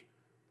a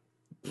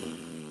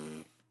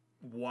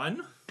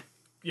 1.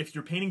 If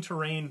you're painting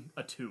terrain,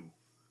 a 2.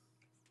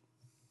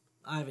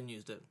 I haven't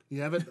used it.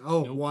 You have it?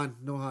 Oh, 1,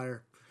 no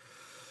higher.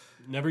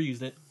 Never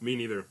used it. Me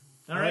neither.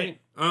 All right.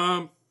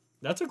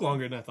 That took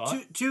longer than I thought.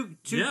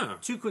 Yeah.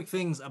 Two quick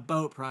things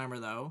about primer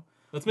though.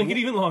 Let's make it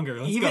even longer.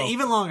 Let's go.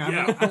 Even longer.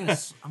 Yeah.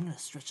 I'm gonna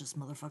stretch this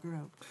motherfucker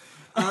out.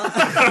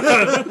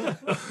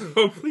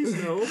 Oh, please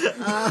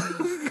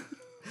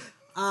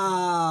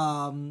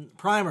no.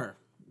 Primer,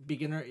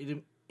 beginner,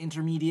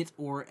 intermediate,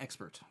 or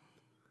expert.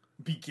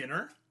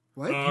 Beginner,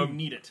 What? you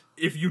need it.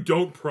 If you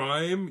don't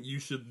prime, you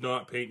should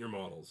not paint your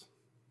models.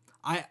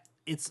 I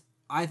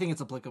think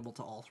it's applicable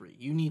to all 3.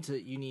 You need to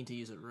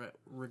use it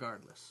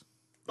regardless.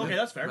 Okay,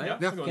 that's fair. Right? Yeah,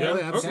 Yeah, I'll go with yeah,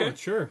 that. absolutely. Okay.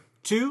 Sure.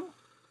 2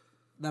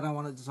 that I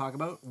wanted to talk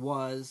about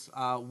was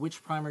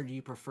which primer do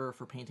you prefer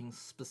for painting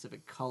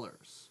specific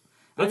colors?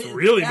 Let's mean,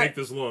 really yeah, make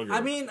this longer.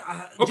 I mean,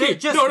 okay,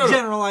 just no.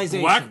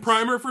 generalizations. Black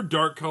primer for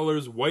dark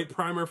colors, white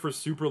primer for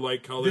super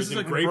light colors, This is and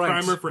a gray bright-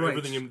 primer for bright-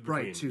 everything in between.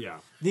 bright, too. Yeah.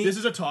 This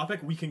is a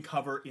topic we can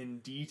cover in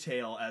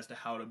detail as to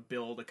how to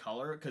build a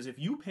color. Because if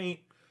you paint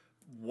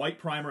white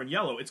primer and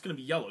yellow, it's going to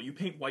be yellow. You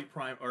paint white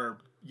primer or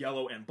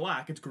yellow and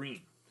black, it's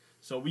green.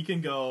 So we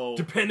can go.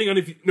 Depending on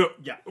if you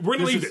Yeah. we're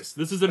gonna This leave is- this.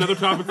 This is another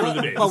topic for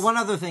the day. But one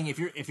other thing, if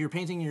you're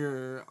painting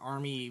your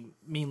army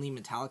mainly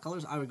metallic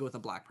colors, I would go with a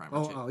black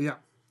primer too. Oh, yeah.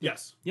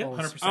 Yes. Yeah, 100%.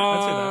 I'd say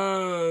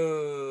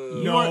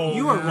that. No,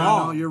 you are Yeah,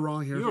 wrong. no, you're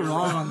wrong here. You were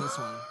wrong on this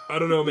one. I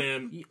don't know,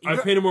 man. I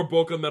painted more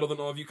bulk on metal than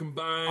all of you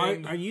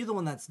combined. Are you the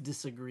one that's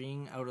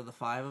disagreeing out of the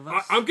five of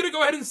us? I'm gonna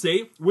go ahead and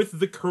say, with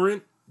the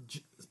current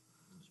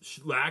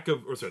lack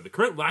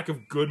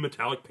of good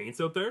metallic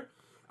paints out there,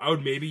 I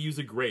would maybe use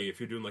a gray if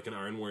you're doing like an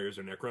Iron Warriors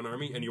or Necron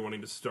army and you're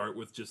wanting to start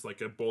with just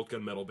like a bolt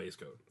gun metal base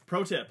coat.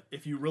 Pro tip: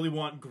 if you really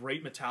want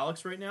great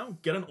metallics right now,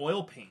 get an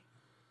oil paint.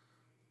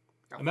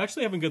 I'm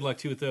actually having good luck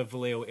too with the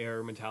Vallejo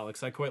Air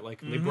metallics. I quite like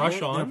them. They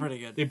brush on. They're pretty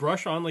good. They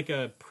brush on like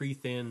a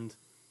pre-thinned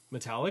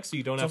metallic, so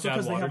you don't It's have also to add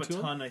because they water have a to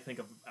them. ton, I think,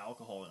 of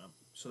alcohol in them,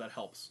 so that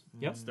helps.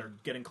 Yep. They're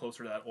getting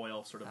closer to that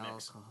oil sort of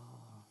mix.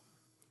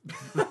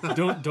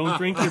 Don't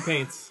drink your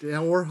paints. Yeah,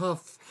 or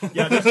huff.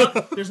 Yeah,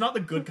 there's not the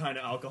good kind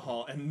of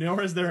alcohol, and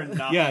nor is there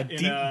enough. Yeah,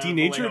 in a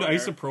denatured Vallejo Air.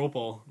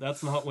 isopropyl.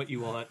 That's not what you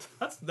want.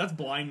 That's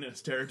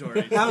blindness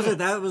territory. That was it.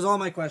 That was all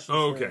my questions.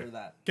 Oh, for okay.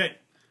 that. Okay,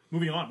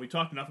 moving on. We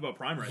talked enough about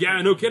Primer. I Yeah,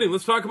 think. no kidding.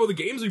 Let's talk about the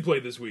games we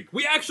played this week.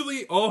 We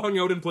actually all hung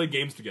out and played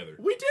games together.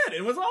 We did.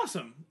 It was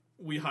awesome.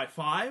 We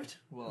high-fived.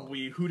 Well.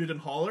 We hooted and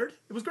hollered.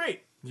 It was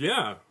great.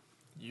 Yeah.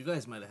 You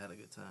guys might have had a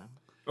good time.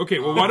 Okay,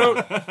 well, why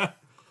don't...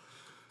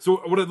 So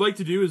what I'd like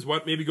to do is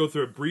maybe go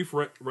through a brief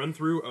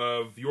run-through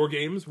of your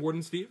games,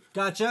 Warden Steve.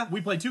 Gotcha.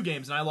 We played 2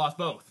 games, and I lost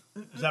both.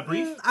 Is that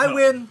brief? I No.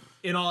 win.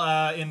 In all,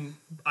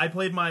 I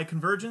played my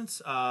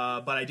Convergence,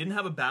 but I didn't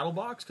have a battle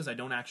box because I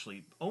don't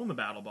actually own the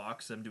battle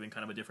box. I'm doing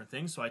kind of a different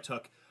thing, so I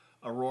took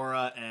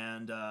Aurora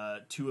and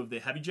 2 of the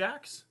Heavy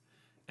Jacks,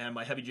 and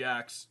my Heavy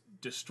Jacks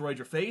destroyed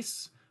your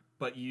face,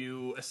 but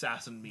you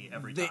assassinated me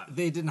every time.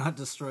 They did not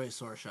destroy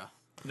Sorsha.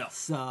 No,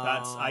 So-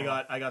 I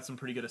got some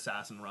pretty good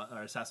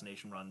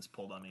assassination runs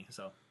pulled on me,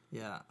 so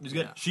Yeah. it was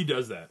good. Yeah. She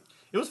does that.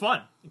 It was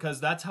fun because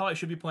that's how I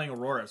should be playing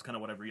Aurora. Is kind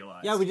of what I've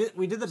realized. Yeah,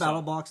 we did the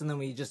battle box, and then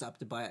we just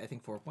upped it by, I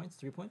think, 4 points,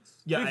 3 points.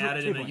 Yeah, I Three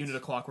added in a points. unit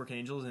of Clockwork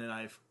Angels, and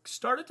I've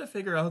started to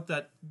figure out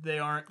that they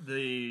aren't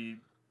the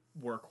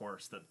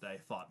workhorse that I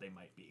thought they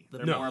might be.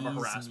 They're No. more of a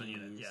harassment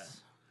unit. Yeah.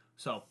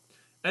 So,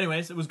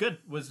 anyways, it was good.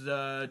 It was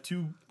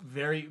 2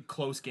 very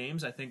close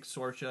games. I think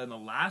Sorsha in the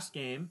last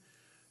game,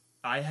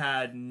 I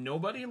had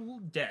nobody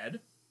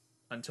dead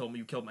until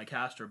you killed my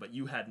caster, but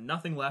you had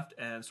nothing left,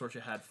 and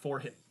Sorsha had 4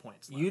 hit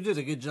points left. You did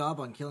a good job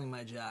on killing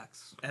my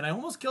jacks. And I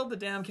almost killed the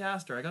damn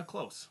caster. I got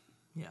close.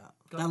 Yeah.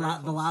 Got very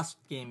close. The last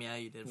game, yeah,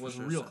 you did. It for was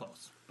sure, real so.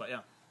 close. But yeah,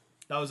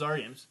 that was our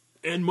games.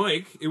 And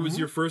Mike, it was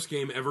your first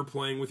game ever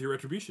playing with your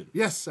Retribution.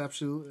 Yes,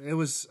 absolutely. It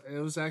was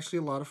actually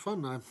a lot of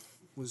fun. I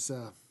was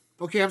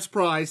okay. I'm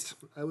surprised.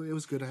 It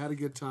was good. I had a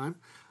good time.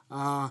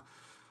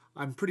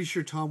 I'm pretty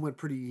sure Tom went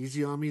pretty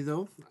easy on me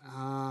though.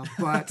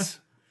 But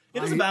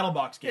It is a battle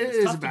box game. it It's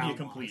is tough a to be a battle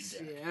complete box.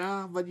 dick.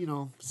 Yeah, but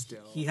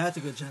still. He had to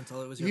go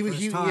gentle. It was your He was-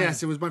 first he- time.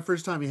 Yes, it was my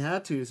first time. He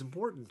had to. It's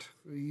important.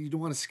 You don't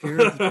want to scare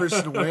the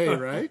person away,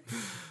 right?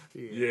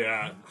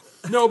 Yeah.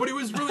 No, but it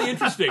was really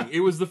interesting.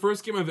 It was the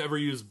first game I've ever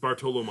used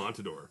Bartolo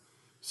Montador.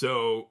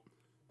 So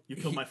You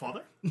killed my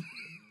father?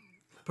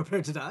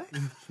 Prepared to die?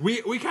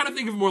 we kind of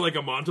think of more like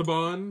a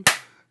Montalban.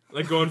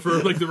 Like going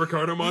for like the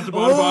Ricardo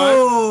Montalban Oh!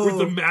 vibe with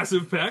the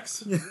massive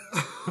pecs.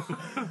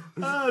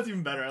 Oh, that's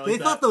even better. I like They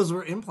that. thought those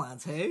were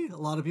implants, hey? A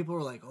lot of people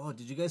were like, oh,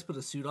 did you guys put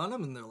a suit on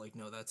him? And they're like,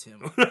 no, that's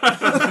him.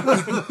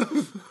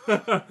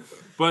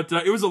 But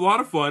it was a lot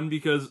of fun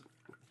because,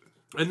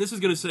 and this is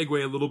going to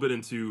segue a little bit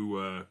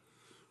into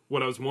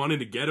what I was wanting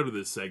to get out of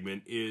this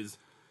segment is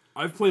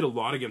I've played a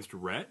lot against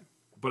Rhett,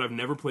 but I've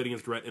never played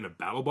against Rhett in a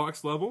battle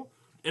box level,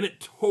 and it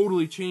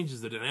totally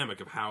changes the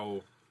dynamic of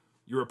how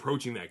you're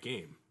approaching that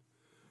game.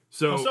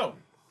 So,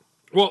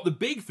 Well, the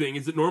big thing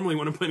is that normally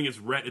when I'm playing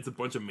against Rhett, it's a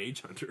bunch of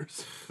mage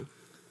hunters,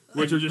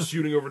 which are just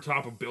shooting over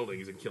top of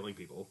buildings and killing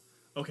people.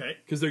 okay.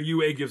 Because their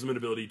UA gives them an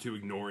ability to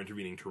ignore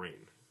intervening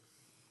terrain.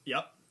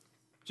 Yep.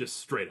 Just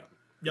straight up.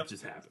 Yep. It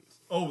just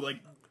happens. Oh, like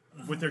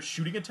with their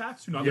shooting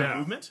attacks, do not Yeah. have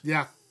movement?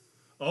 Yeah.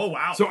 Oh,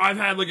 wow. So I've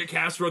had like a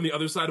caster on the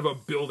other side of a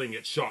building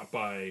get shot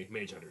by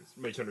mage hunters,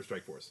 mage hunter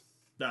strike force.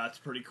 That's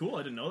pretty cool.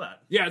 I didn't know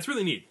that. Yeah, it's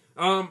really neat.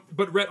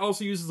 But Rhett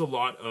also uses a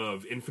lot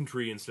of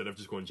infantry instead of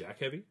just going jack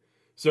heavy.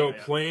 So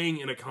yeah. playing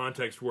in a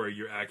context where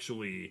you're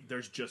actually,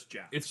 There's just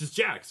Jack. it's just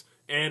jacks,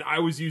 and I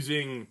was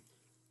using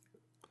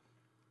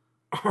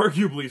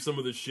arguably some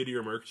of the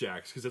shittier merc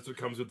jacks because that's what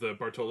comes with the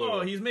Bartolo.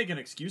 Oh, he's making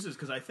excuses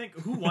because I think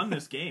who won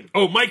this game?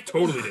 Oh, Mike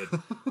totally did.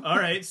 All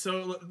right,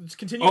 so let's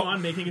continue Oh.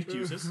 on making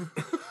excuses.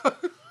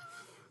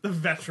 The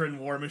veteran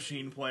War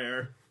Machine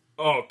player.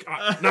 Oh,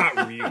 not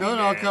really. No,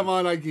 man. come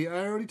on. I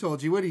already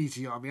told you. Went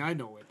easy on me. I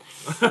know it.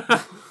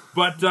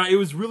 But it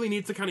was really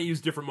neat to kind of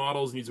use different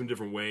models and use them a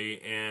different way.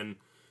 And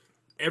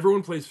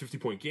everyone plays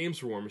 50-point games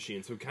for War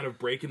Machine, so kind of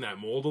breaking that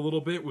mold a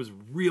little bit was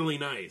really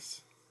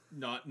nice.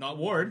 Not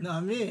Ward.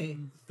 Not me.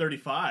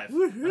 35.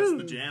 Woohoo. That's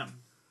the jam.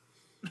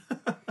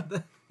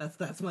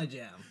 That's my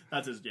jam.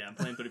 That's his jam,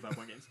 playing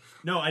 35-point games.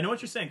 No, I know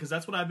what you're saying, because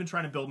that's what I've been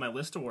trying to build my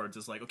list towards,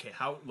 is like, okay,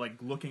 how, like,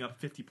 looking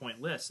up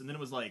 50-point lists, and then it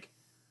was like,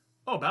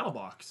 oh,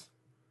 BattleBox.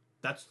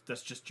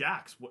 That's just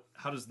Jax.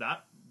 How does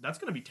that... That's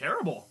going to be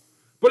terrible.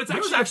 But it's It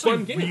was actually a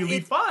fun actually game. really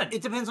fun.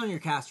 It depends on your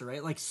caster,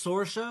 right? Like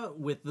Sorsha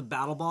with the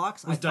battle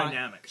box Was I find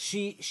dynamic.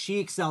 She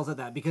excels at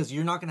that because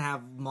you're not going to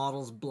have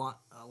models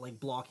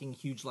blocking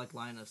huge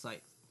line of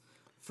sight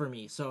for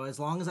me. So as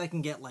long as I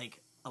can get like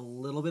a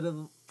little bit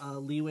of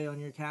leeway on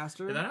your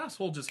caster, And that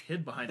asshole just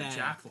hid behind a Bang.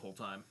 Jack the whole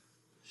time.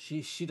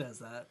 she does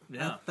that.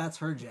 Yeah. That's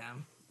her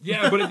jam.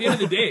 Yeah, but at the end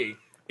of the day,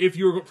 if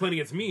you're playing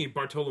against me,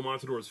 Bartolo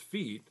Montador's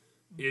feat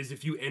is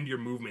if you end your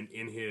movement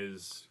in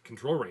his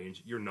control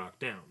range, you're knocked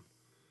down.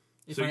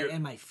 If So I you're-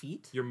 end my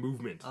feet, Your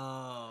movement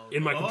oh,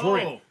 in my control Oh.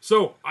 range.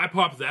 So I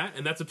pop that,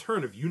 and that's a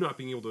turn of you not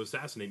being able to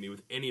assassinate me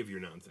with any of your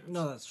nonsense.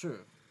 no, that's true.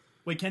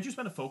 Wait, can't you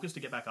spend a focus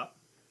to get back up?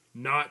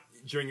 Not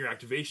during your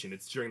activation.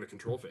 It's during the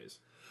control phase.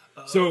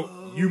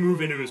 So you move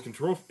into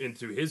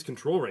his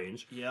control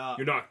range. Yeah.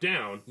 You're knocked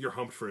down. You're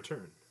humped for a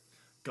turn.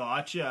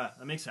 Gotcha.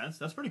 That makes sense.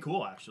 That's pretty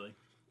cool, actually.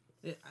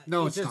 It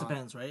No, it it's just not.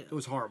 depends, right? It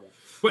was horrible.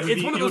 But It would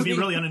it's be, one of it those would be games-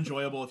 really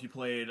unenjoyable if you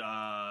played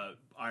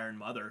Iron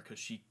Mother, because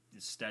she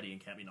is steady and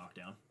can't be knocked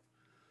down.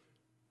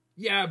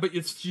 Yeah, but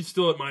she's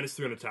still at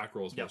 -3 on attack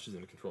rolls while Yep. she's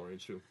in a control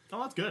range too.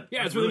 Oh, that's good. Yeah,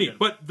 That's it's really neat. good.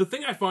 But the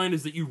thing I find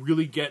is that you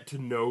really get to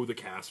know the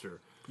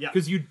caster. Yeah.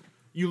 Because you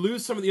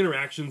lose some of the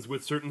interactions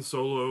with certain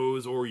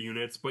solos or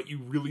units, but you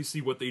really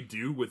see what they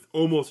do with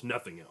almost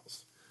nothing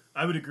else.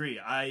 I would agree.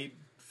 I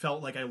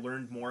felt like I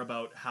learned more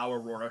about how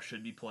Aurora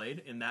should be played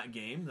in that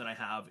game than I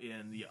have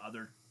in the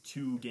other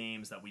 2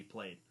 games that we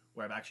played,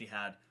 where I've actually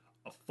had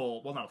a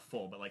full, well, not a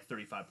full, but like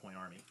 35-point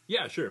army.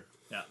 Yeah, sure.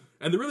 Yeah.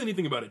 And the really neat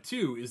thing about it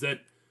too is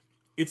that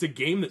it's a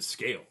game that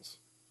scales,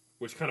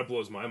 which kind of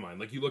blows my mind.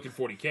 Like you look at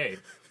 40K,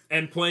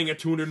 and playing a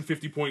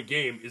 250-point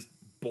game is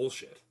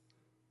bullshit.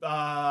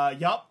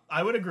 Yep,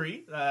 I would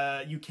agree.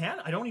 You can.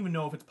 I don't even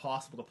know if it's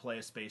possible to play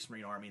a Space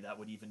Marine army that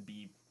would even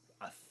be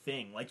a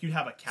thing. Like you'd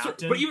have a So-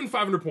 captain. but even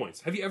 500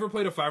 points. Have you ever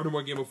played a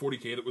 500-point game of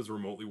 40K that was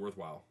remotely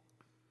worthwhile?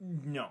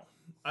 No.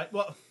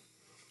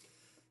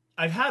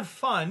 I've had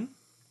fun,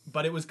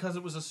 but it was because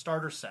it was a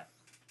starter set.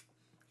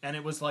 And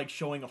it was like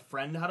showing a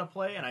friend how to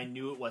play, and I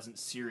knew it wasn't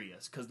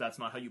serious, because that's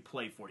not how you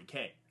play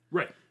 40K.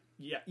 Right.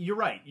 Yeah, you're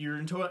right. You're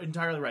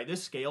entirely right.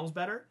 This scales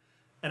better,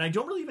 and I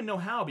don't really even know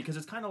how, because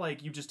it's kind of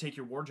like you just take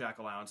your Warjack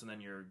allowance and then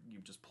you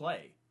just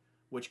play,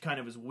 which kind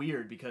of is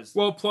weird, because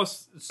Well,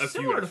 plus it's a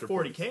few similar to extra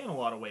 40K points. in a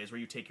lot of ways, where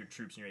you take your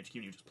troops in your HQ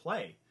and you just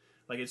play.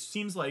 Like, it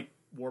seems like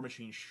War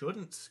Machine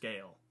shouldn't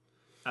scale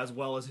as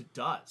well as it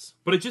does.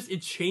 But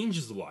it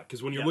changes a lot,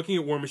 because when you're Yeah. looking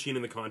at War Machine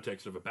in the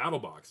context of a battle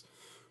box,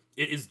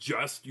 it is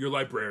just your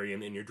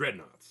Librarian and your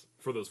Dreadnoughts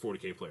for those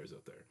 40K players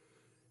out there.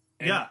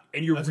 And, Yeah,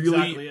 and you're that's really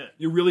exactly it.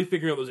 you're really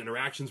figuring out those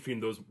interactions between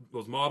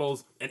those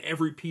models, and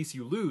every piece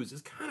you lose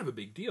is kind of a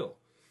big deal.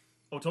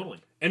 Oh,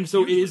 totally. And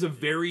so it is a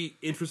very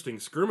interesting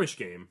skirmish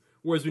game.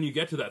 Whereas when you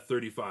get to that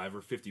 35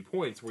 or 50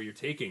 points, where you're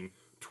taking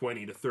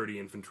 20 to 30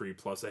 infantry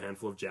plus a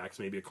handful of jacks,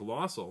 maybe a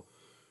colossal,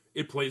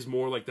 it plays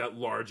more like that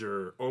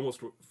larger,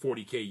 almost what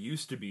 40K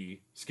used to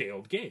be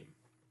scaled game,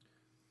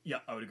 Yeah,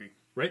 I would agree.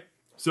 right?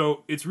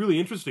 So it's really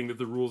interesting that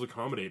the rules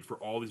accommodate for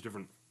all these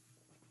different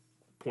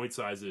point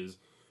sizes,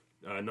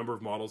 number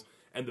of models,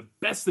 and the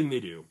best thing they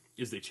do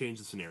is they change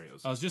the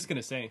scenarios. I was just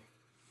gonna say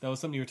that was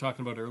something you were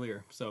talking about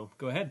earlier. So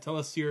go ahead, tell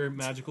us your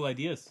magical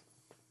ideas.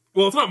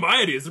 Well, it's not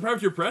my ideas; the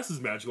Privateer Press's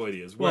magical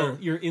ideas. Where Well,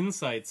 your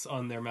insights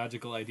on their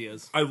magical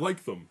ideas. I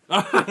like them.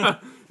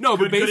 No, but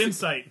Good basically,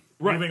 insight.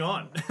 Right. Moving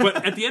on.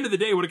 But at the end of the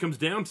day, what it comes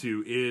down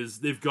to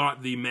is they've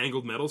got the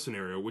mangled metal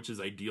scenario, which is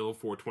ideal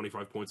for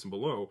 25 points and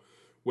below,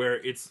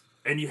 where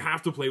and you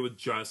have to play with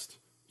just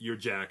your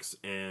jacks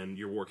and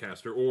your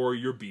warcaster, or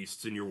your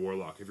beasts and your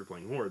warlock if you're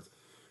playing hordes.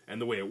 And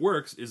the way it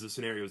works is the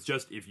scenario is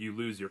just if you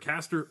lose your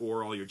caster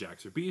or all your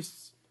jacks or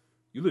beasts,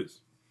 you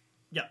lose.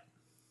 Yeah.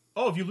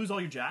 Oh, if you lose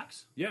all your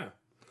jacks? Yeah.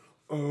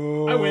 I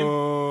win.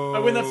 I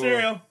win that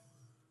scenario.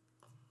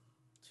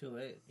 Too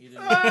late. You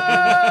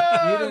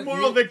didn't.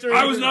 Moral victory.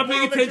 I was not paying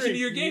Moral attention victory. to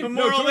your game. A No,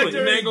 moral totally.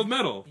 victory. Mangled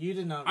metal. You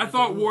did not. I make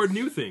thought the Ward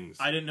rules. knew things.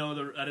 I didn't know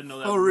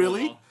that. Oh,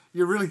 really?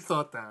 You really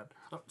thought that?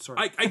 Oh,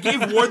 sorry. I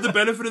gave Ward the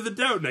benefit of the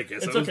doubt, and I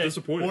guess It's I was okay.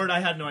 disappointed. Ward, I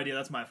had no idea.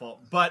 That's my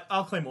fault. But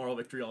I'll claim moral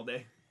victory all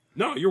day.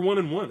 No, you're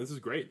 1-1. This is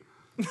great.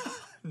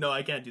 No,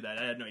 I can't do that.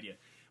 I had no idea.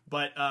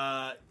 But,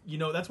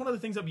 that's one of the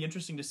things that'd be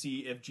interesting to see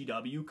if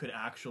GW could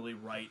actually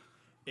write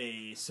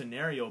a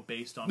scenario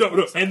based on...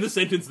 No, end the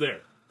sentence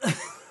there.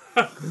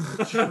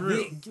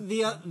 True.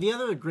 The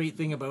other great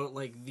thing about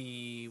like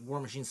the War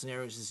Machine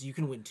scenarios is you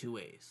can win 2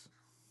 ways.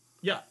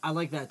 Yeah. I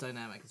like that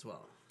dynamic as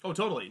well. Oh,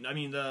 totally. I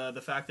mean,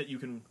 the fact that you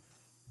can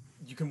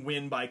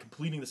win by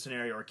completing the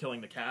scenario or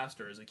killing the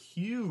caster is a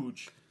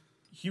huge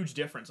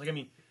difference. Like, I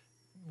mean,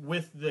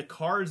 with the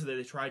cards that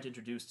they tried to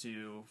introduce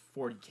to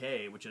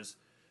 40K, which is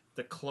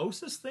the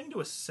closest thing to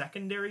a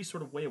secondary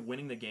sort of way of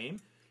winning the game.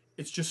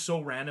 It's just so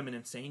random and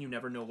insane. You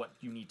never know what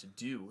you need to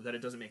do that it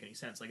doesn't make any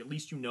sense. Like, at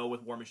least you know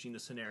with War Machine the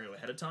scenario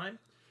ahead of time,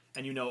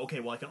 and you know, okay,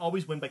 well, I can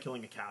always win by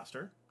killing a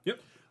caster. Yep.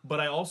 But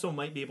I also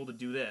might be able to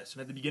do this.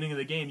 And at the beginning of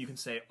the game, you can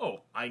say,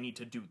 oh, I need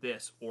to do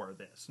this or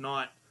this.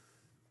 Not,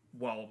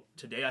 well,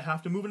 today I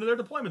have to move into their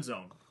deployment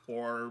zone.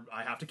 Or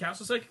I have to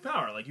cast a psychic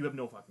power. Like, you have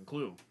no fucking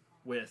clue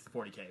with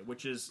 40k,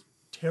 which is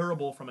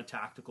terrible from a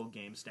tactical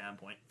game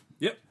standpoint.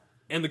 Yep.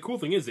 And the cool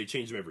thing is they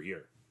change them every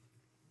year.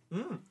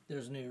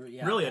 There's new,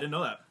 yeah. Really, I didn't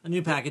know that. A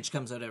new package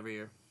comes out every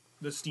year.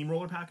 The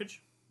Steamroller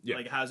package, Yeah.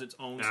 like, has its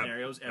own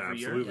scenarios every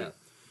Absolutely. year. Yeah.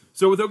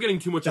 So without getting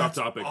too much That's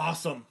off topic,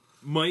 awesome.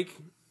 Mike,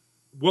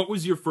 what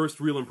was your first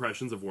real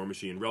impressions of War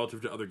Machine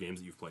relative to other games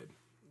that you've played?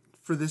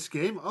 For this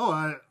game,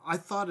 I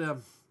thought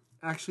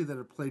actually that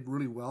it played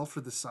really well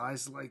for the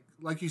size.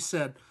 Like you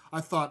said,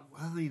 I thought,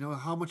 well,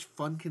 how much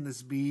fun can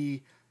this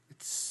be?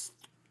 It's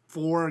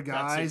 4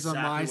 guys on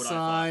exactly my what I thought.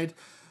 side.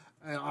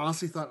 I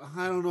honestly thought,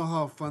 I don't know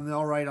how fun.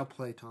 All right, I'll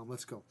play, Tom.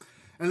 Let's go.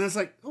 And then it's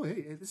like, oh,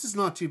 hey, this is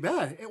not too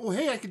bad. Well,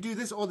 hey, I could do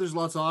this. Oh, there's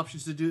lots of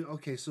options to do.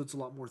 Okay, so it's a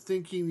lot more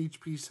thinking.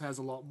 Each piece has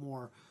a lot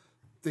more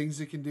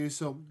things it can do.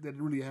 So that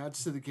really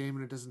adds to the game,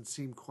 and it doesn't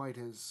seem quite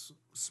as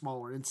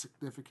small or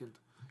insignificant.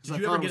 Did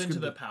you ever get into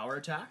the power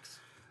attacks?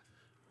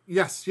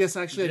 Yes,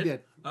 actually I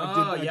did.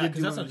 Oh, yeah, because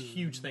do that's a one.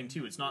 huge thing,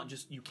 too. It's not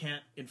just, you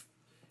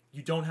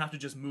don't have to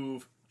just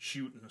move,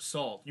 shoot, and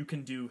assault. You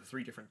can do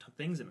 3 different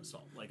things in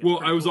assault. Like, it's Well,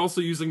 pretty I was cool.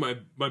 also using my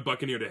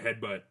Buccaneer to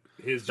headbutt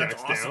his That's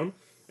jacks awesome. down.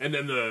 And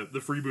then the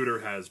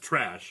freebooter has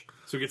trash,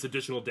 so it gets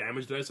additional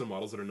damage dice on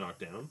models that are knocked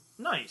down.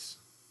 Nice.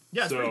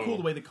 Yeah, it's pretty So- cool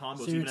the way the combos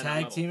So even you're at that tag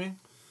level. teaming?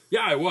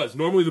 Yeah, I was.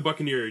 Normally the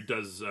Buccaneer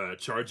does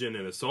charge in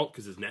and assault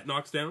because his net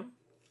knocks down.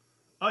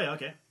 Oh, yeah,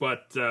 okay.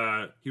 But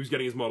he was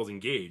getting his models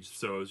engaged,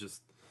 so it was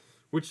just...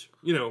 Which,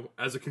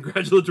 as a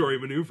congratulatory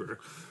maneuver,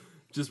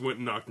 just went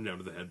and knocked him down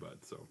to the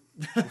headbutt, so...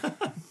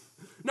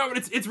 No, but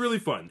it's really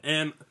fun.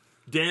 And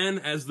Dan,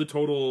 as the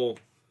total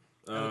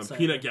Outsider.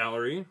 peanut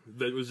gallery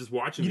that was just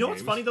watching You the know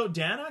what's games. funny, though?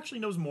 Dan actually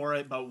knows more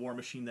about War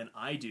Machine than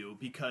I do,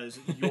 because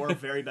your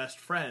very best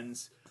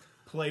friends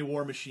play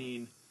War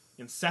Machine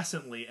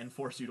incessantly and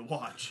force you to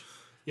watch.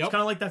 Yep. It's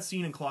kind of like that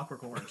scene in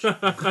Clockwork Orange.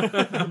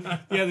 Yeah,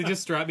 they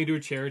just strap me to a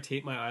chair,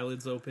 tape my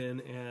eyelids open,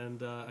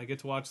 and I get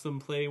to watch them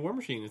play War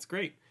Machine. It's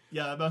great.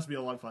 Yeah, that must be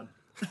a lot of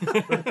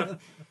fun.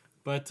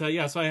 But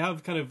yeah, so I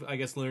have kind of, I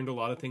guess, learned a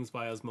lot of things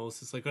by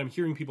osmosis. Like, I'm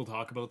hearing people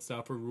talk about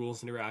stuff or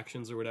rules,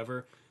 interactions, or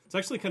whatever. It's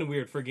actually kind of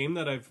weird for a game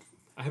that I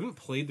haven't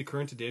played the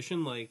current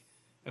edition. Like,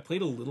 I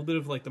played a little bit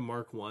of like the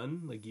Mark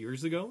 1 like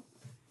years ago,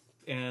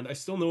 and I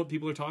still know what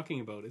people are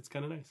talking about. It's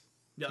kind of nice.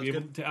 Yeah, To, it's be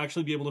able, good. to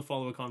actually be able to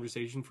follow a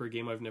conversation for a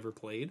game I've never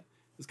played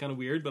is kind of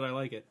weird, but I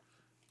like it.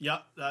 Yeah,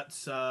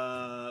 that's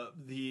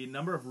the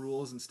number of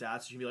rules and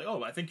stats. You can be like,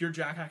 oh, I think your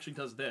Jack actually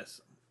does this.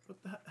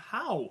 What the,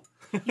 how?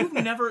 You've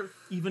never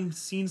even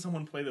seen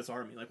someone play this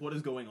army. Like, what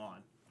is going on?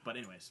 But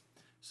anyways,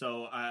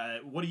 so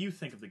what do you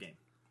think of the game?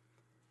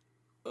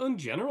 In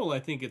general, I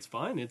think it's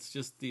fine. It's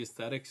just the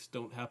aesthetics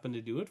don't happen to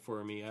do it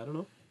for me. I don't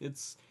know.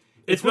 It's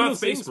It's one not of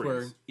those things Space where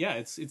Marines. yeah,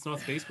 it's not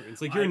Space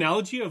Marines. Like your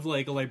analogy of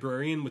like a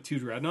librarian with 2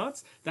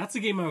 dreadnoughts, that's a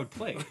game I would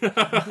play.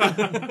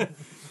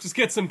 Just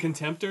get some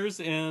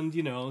contemptors and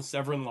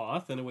Severin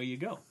Loth, and away you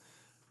go.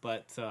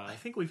 But I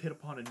think we've hit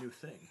upon a new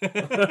thing.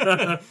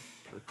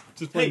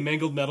 just playing Hey.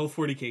 Mangled Metal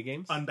 40k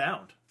games.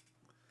 Unbound.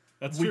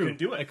 That's we true. can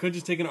do it. I could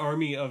just take an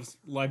army of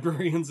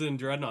librarians and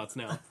dreadnoughts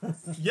now.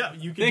 Yeah,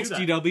 you can Thanks,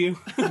 do that.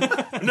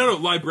 GW. No,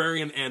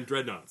 librarian and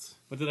dreadnoughts.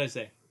 What did I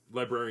say?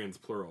 Librarians,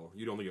 plural.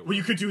 You'd only get one. Well,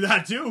 you could do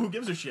that too. Who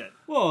gives a shit?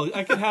 Well,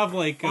 I could have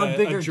like On a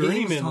bigger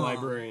journeyman games, Tom.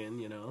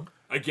 librarian,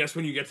 I guess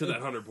when you get to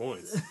that 100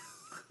 points.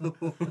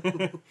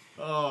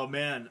 Oh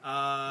man,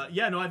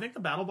 yeah, no, I think the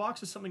battle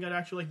box is something I'd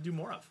actually like to do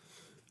more of.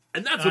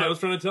 And that's what I was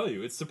trying to tell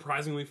you. It's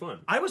surprisingly fun.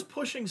 I was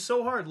pushing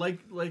so hard, like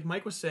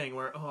Mike was saying,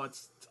 where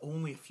it's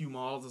only a few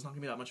models, it's not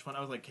gonna be that much fun.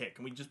 I was like, hey,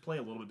 can we just play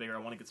a little bit bigger? I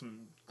want to get some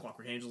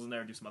Clockwork Angels in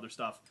there, do some other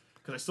stuff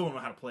because I still don't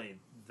know how to play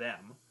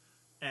them.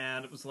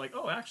 And it was like,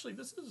 oh, actually,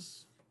 this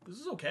is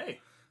okay.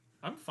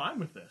 I'm fine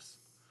with this.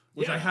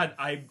 Which Yeah.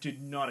 I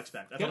did not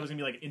expect. I thought it was gonna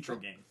be like an intro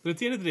game. But at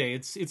the end of the day,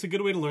 it's a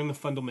good way to learn the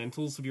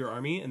fundamentals of your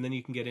army, and then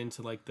you can get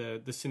into like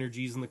the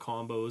synergies and the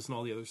combos and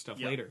all the other stuff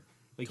Yep. later.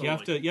 Like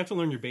Totally. you have to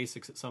learn your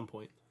basics at some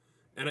point.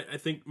 And I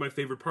think my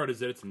favorite part is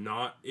that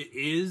it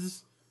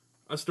is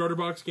a starter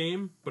box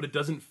game, but it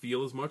doesn't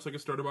feel as much like a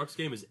starter box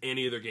game as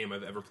any other game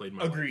I've ever played in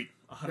my life. Agreed,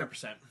 100%.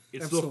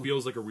 It still Absolutely.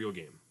 feels like a real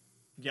game.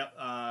 Yep.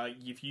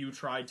 If you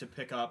tried to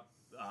pick up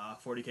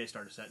 40k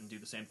starter set and do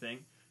the same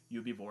thing,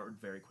 you'd be bored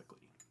very quickly.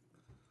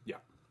 Yeah.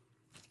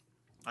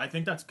 I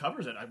think that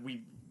covers it.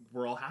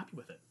 We're all happy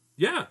with it.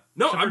 Yeah.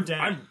 No, Except for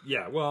Dan.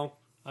 yeah, well,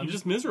 I'm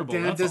just miserable.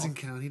 Dan that's doesn't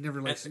all. count. He never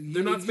likes.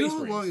 They're not you Space know how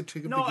long Marines. it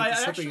took him No, to I get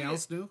to something actually-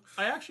 else new.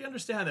 I actually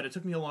understand that. It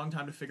took me a long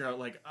time to figure out,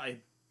 like, I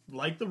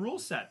like the rule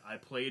set. I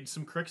played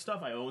some Crick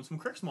stuff. I own some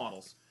Cricks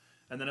models.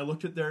 And then I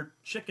looked at their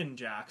chicken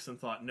jacks and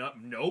thought,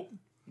 nope,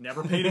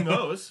 never painting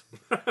those.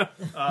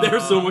 they're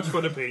so much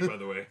fun to paint, by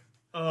the way.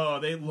 Oh,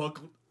 they look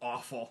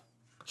awful.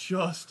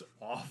 just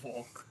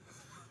awful.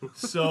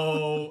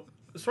 So,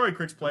 sorry,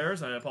 Crix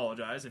players. I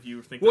apologize if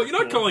you think. Well, they're you're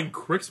not cool. calling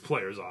Crix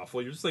players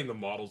awful. You're just saying the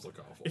models look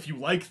awful. If you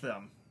like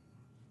them,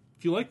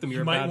 If you like them, you're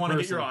you a might bad want to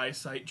person. get your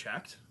eyesight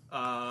checked.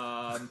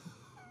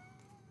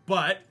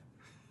 But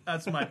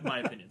that's my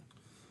opinion.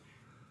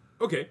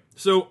 Okay,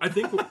 so I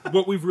think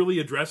what we've really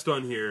addressed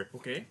on here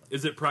Okay.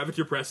 is that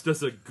Privateer Press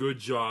does a good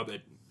job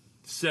at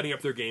setting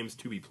up their games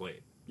to be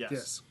played. Yes.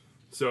 Yes.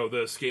 So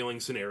the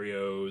scaling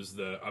scenarios,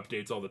 the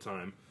updates all the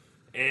time.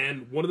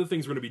 And one of the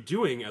things we're going to be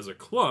doing as a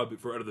club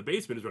for Out of the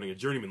Basement is running a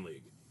Journeyman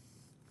League.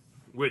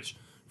 Which,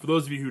 for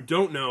those of you who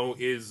don't know,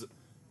 is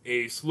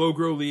a slow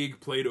grow league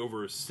played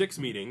over 6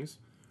 meetings,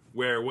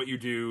 where what you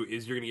do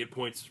is you're going to get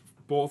points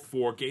both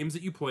for games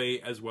that you play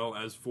as well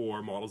as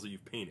for models that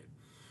you've painted.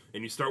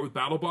 And you start with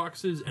battle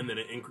boxes, and then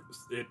it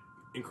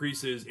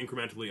increases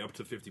incrementally up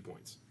to 50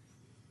 points.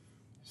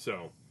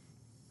 So,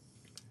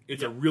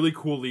 it's a really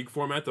cool league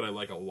format that I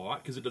like a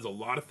lot, because it does a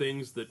lot of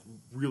things that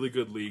really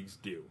good leagues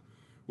do.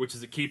 Which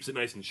is it keeps it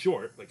nice and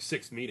short, like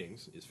 6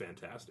 meetings is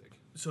fantastic.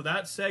 So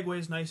that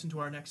segues nice into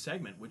our next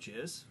segment, which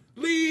is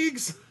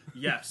Leagues!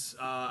 yes.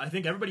 I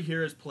think everybody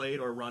here has played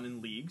or run in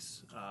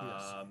leagues.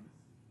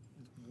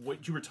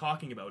 What you were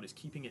talking about is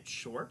keeping it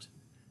short.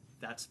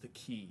 That's the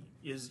key.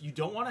 Is you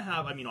don't want to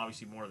have, I mean,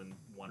 obviously more than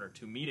 1 or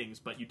 2 meetings,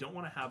 but you don't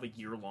want to have a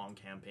year-long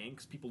campaign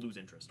because people lose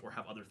interest or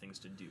have other things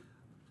to do.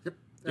 Yep.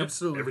 Yep,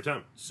 Absolutely. every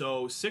time.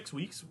 So 6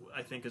 weeks,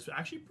 I think, is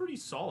actually pretty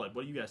solid.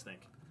 What do you guys think?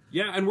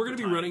 Yeah, and we're going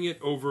to be time. running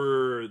it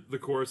over the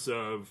course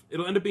of...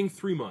 It'll end up being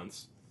 3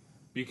 months,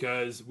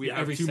 because we have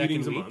every 2 second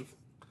meetings a week. month.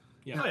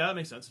 Yeah. Oh yeah, that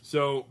makes sense.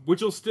 So,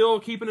 which will still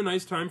keep in a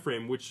nice time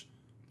frame, which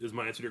is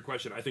my answer to your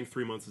question. I think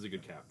 3 months is a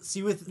good cap.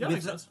 See, with Yeah,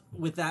 makes sense.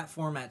 with that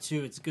format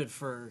too, it's good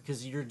for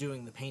because you're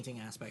doing the painting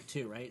aspect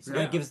too, right? So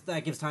Yeah.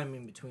 that gives time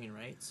in between,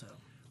 right? So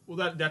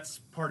Well, that's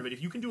part of it.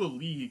 If you can do a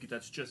league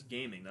that's just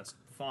gaming, that's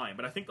fine.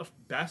 But I think the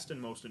best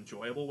and most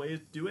enjoyable way to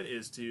do it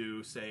is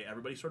to say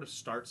everybody sort of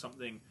start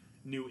something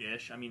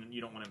new-ish. I mean,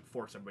 you don't want to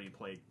force everybody to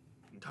play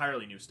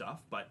entirely new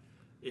stuff, but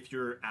if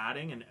you're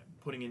adding and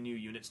putting in new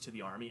units to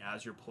the army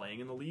as you're playing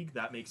in the league,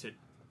 that makes it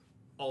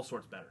all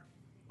sorts better.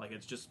 Like,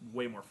 it's just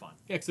way more fun.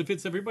 Yeah, because if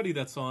it's everybody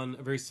that's on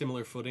a very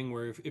similar footing,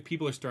 where if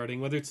people are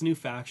starting, whether it's a new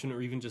faction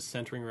or even just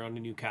centering around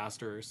a new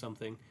caster or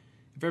something,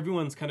 if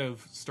everyone's kind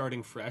of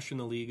starting fresh in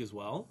the league as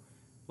well,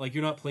 like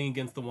you're not playing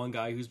against the one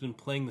guy who's been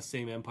playing the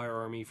same Empire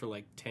army for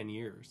like 10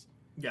 years,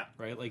 Yeah.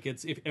 right? Like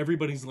it's if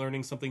everybody's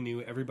learning something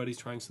new, everybody's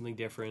trying something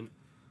different.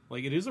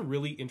 Like it is a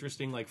really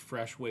interesting, like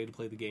fresh way to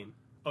play the game.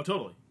 Oh,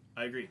 totally.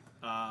 I agree.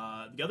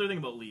 The other thing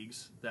about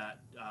leagues that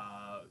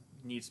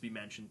needs to be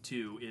mentioned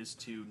too is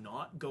to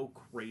not go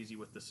crazy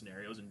with the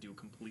scenarios and do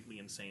completely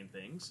insane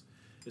things,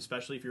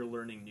 especially if you're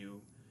learning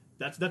new.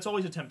 That's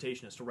always a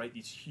temptation, is to write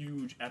these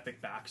huge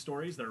epic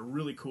backstories that are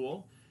really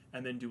cool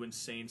and then do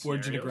insane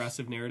scenarios. Origin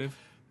aggressive narrative.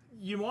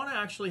 You want to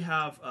actually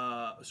have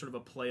sort of a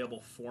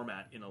playable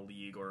format in a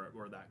league or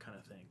that kind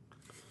of thing.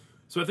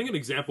 So I think an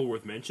example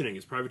worth mentioning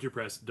is Privateer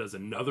Press does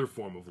another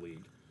form of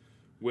league,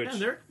 which... Man,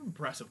 they're an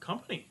impressive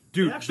company.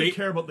 Dude, they actually they-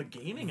 care about the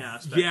gaming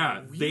aspect.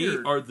 Yeah, they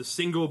Weird. are the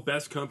single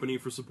best company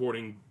for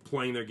supporting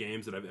playing their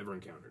games that I've ever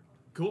encountered.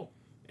 Cool.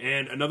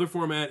 And another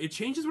format, it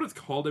changes what it's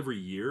called every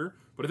year,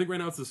 but I think right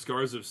now it's the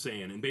Scars of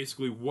Saiyan. And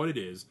basically what it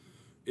is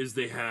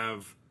they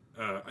have,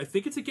 I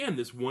think it's again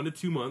this 1 to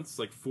 2 months,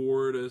 like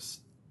 4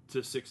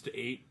 to 6 to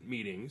 8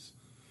 meetings,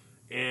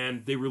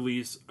 and they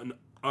release an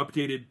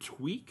updated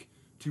tweak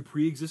to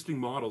pre-existing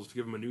models to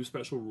give them a new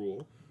special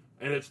rule,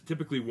 and it's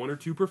typically 1 or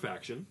 2 per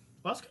faction.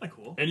 Well, that's kind of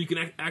cool. And you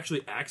can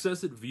actually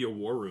access it via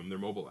War Room, their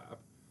mobile app.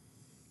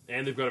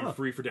 And they've got them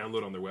free for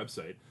download on their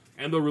website.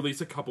 And they'll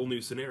release a couple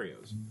new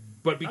scenarios.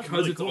 But because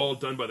really it's cool. all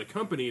done by the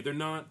company, they're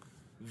not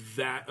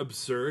that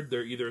absurd.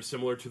 They're either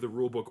similar to the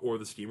rulebook or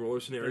the Steamroller They're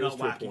scenarios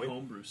not to a wacky point.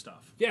 homebrew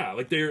stuff. Yeah,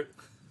 like they're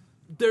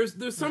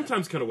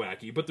sometimes kind of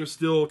wacky, but they're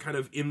still kind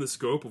of in the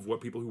scope of what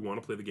people who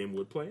want to play the game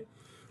would play.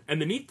 And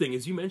the neat thing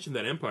is, you mentioned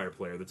that Empire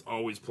player that's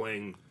always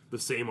playing the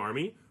same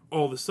army.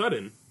 All of a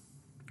sudden,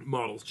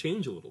 models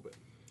change a little bit.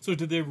 So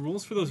did the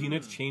rules for those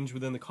units change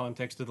within the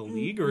context of the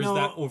league, or is No.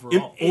 that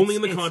overall? Only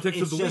in the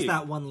context of the It's just league.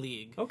 that one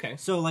league. Okay.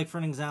 So, like for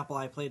an example,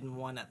 I played in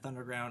one at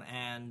Thunderground,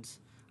 and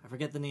I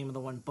forget the name of the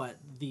one, but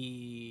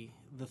the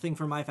thing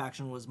for my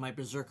faction was my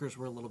berserkers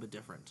were a little bit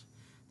different.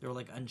 They were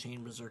like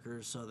unchained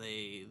berserkers, so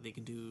they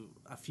could do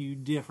a few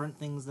different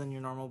things than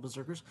your normal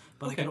berserkers,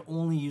 but Okay. I could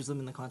only use them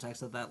in the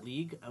context of that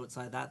league.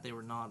 Outside that, they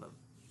were not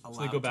allowed.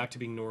 So they go back to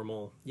being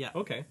normal. Yeah.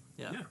 Okay.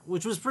 Yeah. Yeah.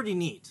 Which was pretty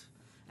neat.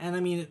 And I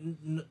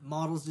mean,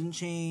 models didn't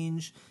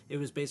change. It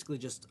was basically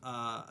just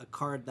a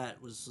card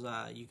that was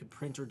you could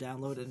print or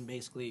download, and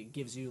basically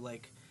gives you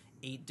like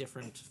 8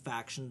 different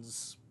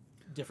factions,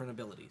 different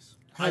abilities.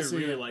 I Has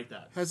really a- like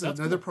that. Has That's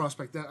another cool.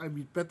 prospect that I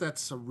mean, bet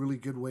that's a really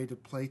good way to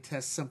play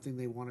test something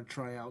they want to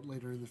try out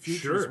later in the future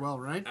Sure. as well,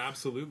 right?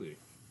 Absolutely.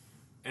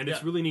 And it's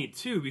Yeah. really neat,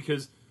 too,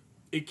 because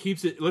it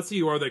keeps it... Let's say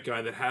you are that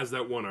guy that has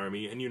that one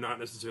army, and you're not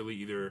necessarily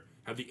either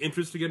have the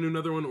interest to get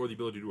another one or the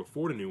ability to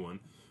afford a new one.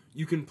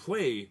 You can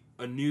play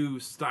a new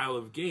style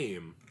of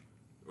game,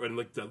 and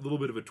like that little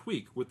bit of a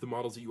tweak with the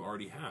models that you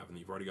already have and that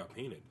you've already got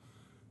painted.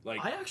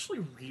 Like, I actually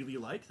really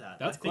like that.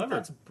 That's I think clever.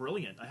 that's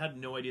brilliant. I had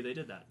no idea they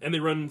did that. and they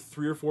run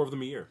 3 or 4 of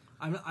them a year.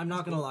 I'm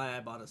not gonna lie,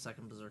 I bought a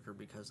second Berserker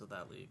because of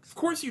that league. Of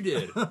course you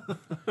did.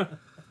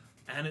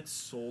 And it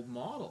sold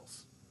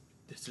models.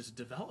 This is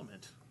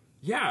development.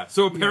 Yeah.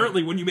 So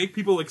apparently, when you make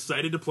people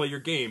excited to play your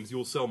games,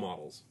 you'll sell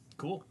models.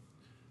 Cool.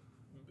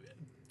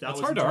 That's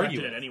was hard to directed argue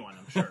at with. anyone,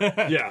 I'm sure.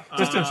 Yeah.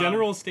 Just a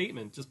general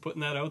statement, just putting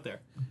that out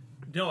there.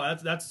 No,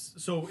 that's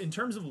so. In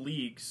terms of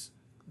leagues,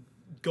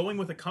 going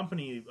with a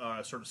company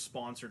sort of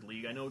sponsored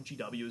league. I know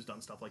GW has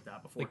done stuff like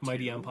that before. Like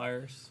Mighty too.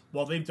 Empires.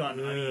 Well, they've done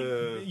I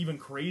mean, even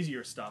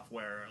crazier stuff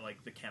where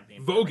like the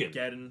campaign for Vogan.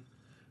 Armageddon.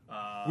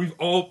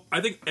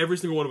 I think every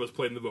single one of us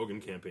played in the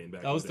Vogan campaign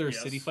back. That was in the their day.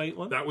 Yes. City Fight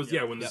one? That was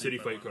Yeah, when the yeah. City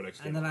Fight Codex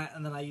came. And out.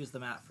 then I used the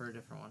map for a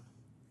different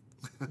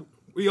one.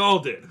 We all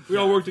did. We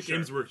all worked at sure.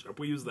 Games Workshop.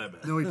 We used that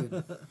map. No, he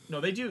didn't. No,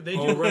 they do. They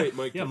Oh do. right,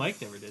 Mike. Yeah, did.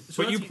 Mike never did.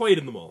 So But you that's- played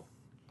in them all.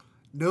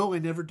 No, I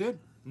never did.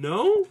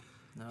 No.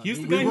 No, He was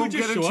the he- guy We who would won't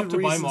just get show into up to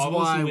buy reasons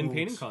models why and I win won't.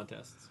 painting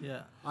contests.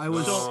 yeah. I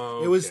was.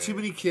 Oh, It was okay. too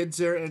many kids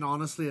there, and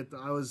honestly,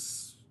 I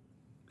was.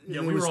 Yeah,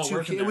 it we was were all too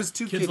working It there. was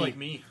too kids kiddie. like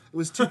me. It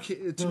was too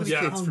too many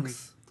Yeah. kids for me.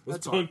 Those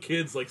That's all. punk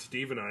kids like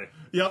Steve and I.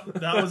 Yep,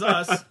 that was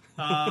us.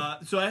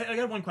 So I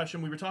got one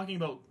question. We were talking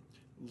about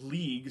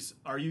leagues.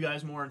 Are you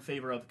guys more in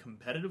favor of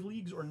competitive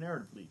leagues or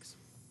narrative leagues?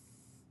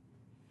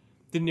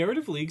 The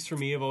narrative leagues for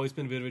me have always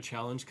been a bit of a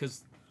challenge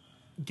because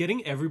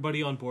getting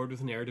everybody on board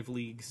with a narrative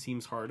league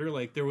seems harder.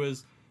 Like there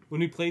was when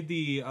we played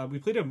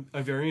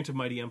a variant of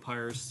Mighty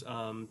Empires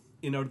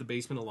in Out of the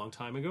Basement a long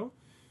time ago,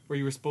 where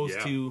you were supposed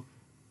Yeah. to,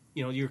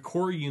 your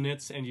core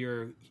units and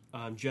your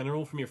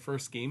general from your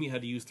first game you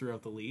had to use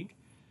throughout the league,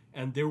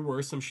 and there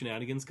were some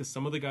shenanigans because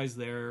some of the guys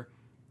there.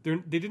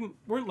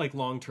 Weren't like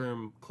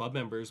long-term club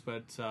members,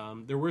 but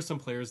there were some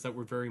players that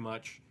were very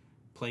much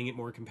playing it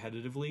more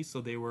competitively,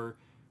 so they were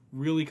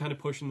really kind of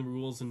pushing the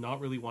rules and not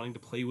really wanting to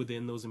play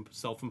within those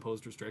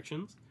self-imposed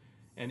restrictions.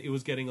 And it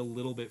was getting a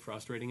little bit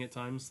frustrating at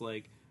times,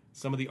 like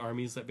some of the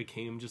armies that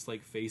became just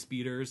like face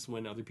beaters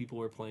when other people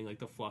were playing like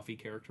the fluffy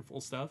characterful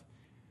stuff.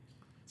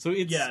 So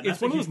it's Yeah, it's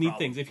that's one a of those huge neat problem.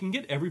 things. If you can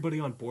get everybody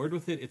on board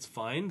with it, it's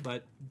fine,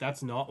 but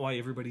that's not why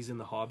everybody's in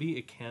the hobby.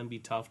 It can be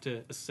tough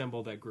to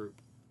assemble that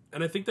group.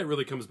 And I think that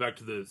really comes back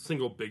to the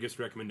single biggest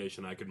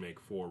recommendation I could make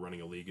for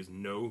running a league is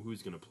know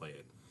who's going to play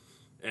it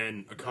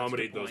and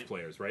accommodate those point.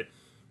 players, right?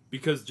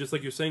 Because just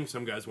like you're saying,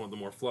 some guys want the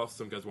more fluff,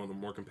 some guys want the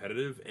more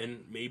competitive,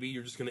 and maybe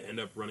you're just going to end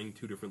up running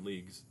 2 different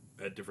leagues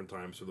at different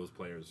times for those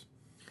players.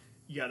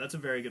 Yeah, that's a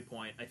very good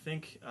point. I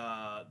think,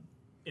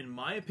 in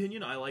my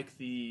opinion, I like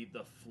the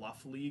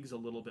fluff leagues a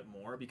little bit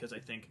more because I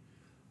think,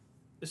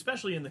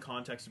 especially in the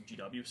context of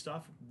GW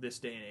stuff, this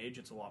day and age,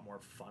 it's a lot more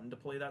fun to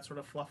play that sort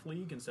of fluff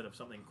league instead of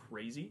something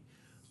crazy.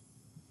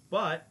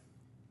 But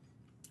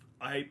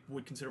I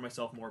would consider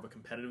myself more of a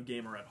competitive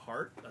gamer at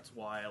heart. That's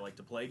why I like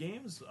to play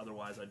games.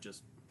 Otherwise, I'd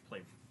just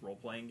play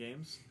role-playing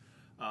games.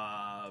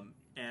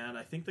 And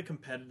I think the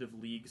competitive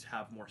leagues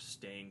have more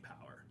staying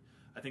power.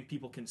 I think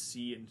people can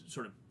see and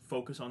sort of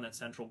focus on that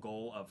central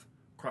goal of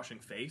crushing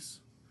face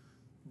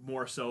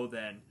more so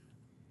than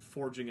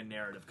forging a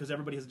narrative, because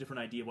everybody has a different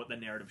idea of what the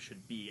narrative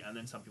should be, and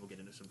then some people get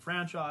into some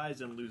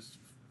franchise and lose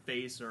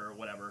face or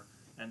whatever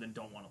and then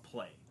don't want to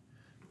play.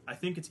 I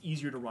think it's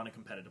easier to run a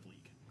competitive league.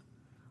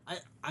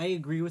 I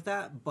agree with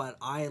that, but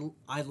I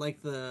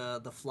like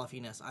the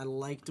fluffiness. I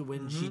liked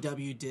when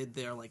GW did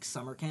their like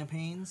summer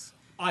campaigns,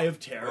 Eye of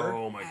Terror.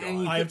 Oh my god.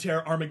 And you- Eye of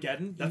Terror,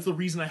 Armageddon. That's the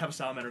reason I have a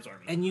Salamander's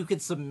army. and you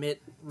could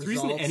submit The results.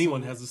 reason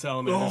anyone has a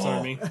Salamander's Oh.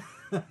 army.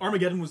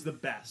 Armageddon was the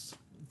best.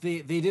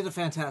 They did a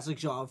fantastic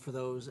job for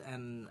those,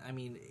 and I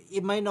mean,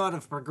 it might not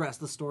have progressed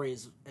the story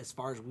as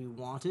far as we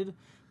wanted,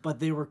 but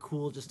they were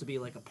cool just to be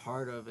like a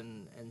part of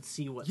and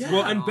see what's Yeah.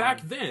 Well, going and on.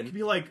 back then,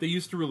 be like- they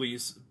used to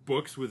release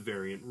books with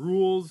variant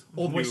rules,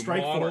 Old Boy new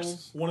Strike models.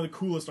 Force. One of the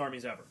coolest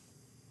armies ever.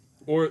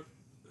 Or,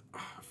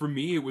 for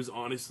me, it was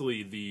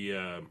honestly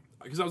the...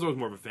 Because I was always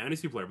more of a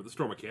fantasy player, but the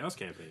Storm of Chaos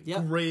campaign.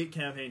 Yep. Great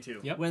campaign,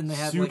 too. Yep. when they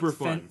had Super like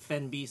fun.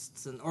 Fen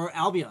Beasts or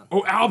Albion.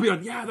 Oh,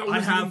 Albion! Yeah, that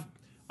was...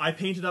 I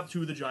painted up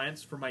 2 of the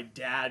Giants for my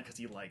dad because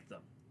he liked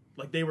them.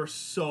 Like, they were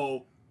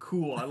so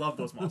cool. I love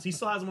those models. He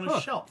still has them on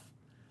his shelf.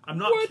 I'm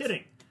not What?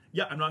 kidding.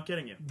 Yeah, I'm not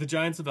kidding you. The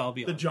Giants of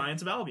Albion. The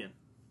Giants of Albion.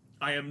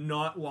 I am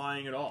not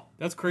lying at all.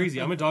 That's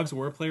crazy. I'm a Dogs of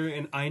War player,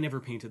 and I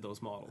never painted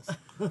those models.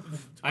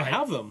 I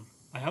have them.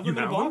 I have them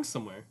in a have box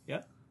somewhere.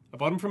 Yeah. I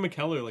bought them from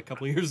McKellar like a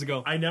couple of years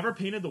ago. I never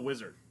painted the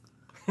wizard.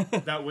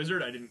 That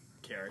wizard, I didn't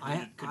care.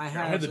 I Couldn't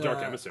care. had the Dark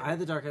Emissary. I had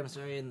the Dark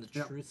Emissary and the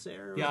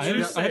Truthsayer. Yeah, I had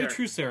a Truthsayer.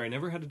 Truthsayer. I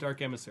never had a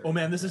Dark Emissary. Oh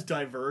man, this has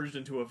diverged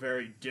into a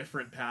very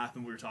different path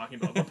than we were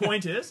talking about. The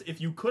point is, if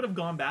you could have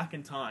gone back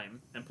in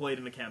time and played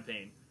in a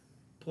campaign,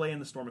 play in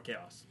the Storm of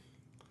Chaos.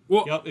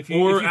 Well, Yep, if or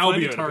you find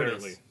Albion, a TARDIS.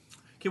 apparently.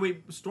 Okay,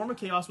 wait. Storm of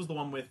Chaos was the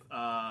one with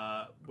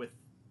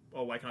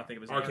oh, I cannot think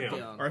of his name.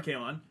 Archaon.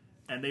 Archaon,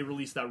 and they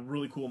released that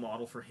really cool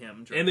model for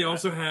him. during And they that.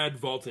 also had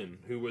Volton,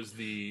 who was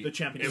the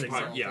champion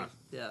Empire, Six yeah,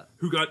 Yeah.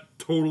 who got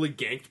totally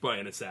ganked by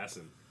an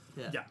assassin.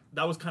 Yeah,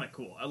 that was kind of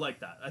cool. I like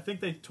that. I think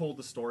they told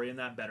the story in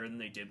that better than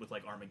they did with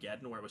like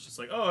Armageddon, where it was just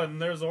like, oh,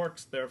 and there's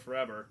orcs there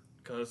forever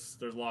because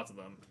there's lots of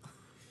them.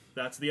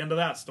 That's the end of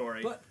that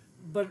story.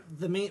 But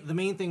the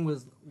main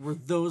thing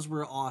those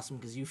were awesome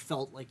because you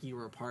felt like you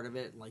were a part of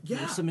it. Like you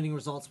were submitting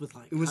results with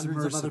like was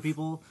hundreds of immersive. other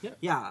people.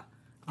 Yeah.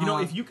 You know,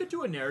 if you could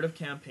do a narrative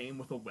campaign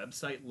with a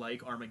website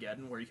like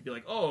Armageddon, where you could be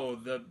like, oh,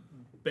 the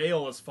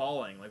Bale is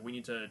falling, like we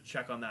need to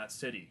check on that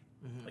city.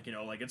 Like, you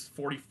know, like it's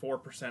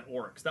 44%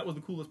 orcs. That was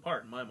the coolest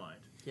part in my mind.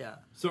 Yeah.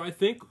 So I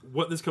think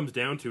what this comes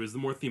down to is the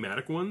more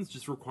thematic ones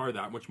just require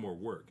that much more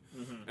work.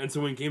 And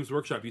so when Games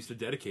Workshop used to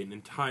dedicate an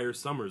entire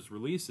summer's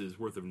releases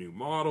worth of new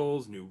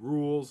models, new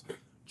rules,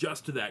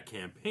 just to that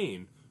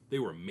campaign, they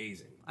were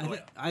amazing. I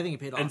think it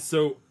paid off. And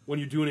so when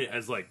you're doing it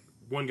as like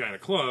one guy in a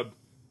club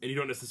and you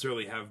don't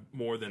necessarily have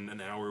more than an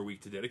hour a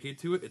week to dedicate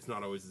to it, it's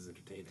not always as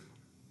entertaining.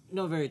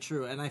 No, very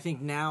true. And I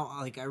think now,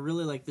 like, I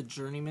really like the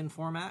journeyman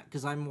format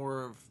because I'm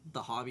more of the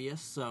hobbyist.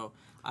 So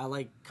I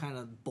like kind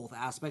of both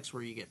aspects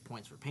where you get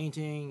points for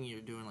painting,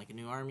 you're doing like a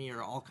new army,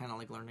 you're all kind of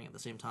like learning at the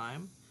same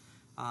time.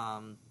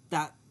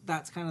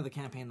 That's kind of the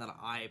campaign that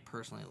I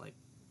personally like,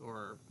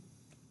 or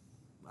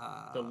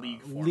The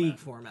league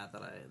format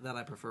that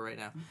I prefer right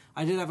now.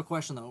 I did have a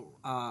question though.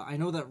 I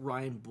know that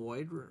Ryan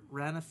Boyd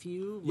ran a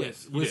few.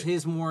 Yes, he was did.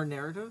 his more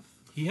narrative?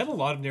 He had a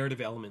lot of narrative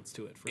elements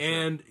to it, for sure.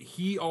 And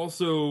he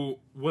also,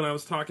 when I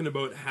was talking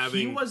about having...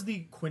 He was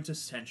the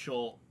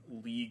quintessential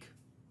league,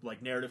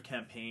 like, narrative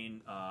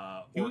campaign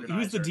organizer. He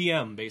was the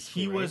DM,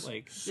 basically. He right? was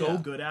like, so Yeah.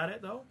 good at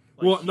it, though.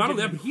 Like, Well, he not did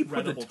only an that, but he put the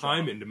incredible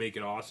time job. in to make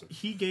it awesome.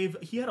 He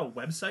had a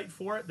website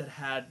for it that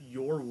had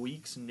your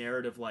week's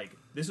narrative, like,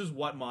 this is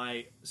what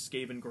my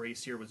Skaven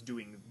Gracier was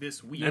doing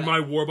this week. And my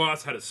war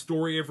boss had a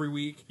story every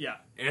week. Yeah.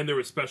 And there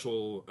was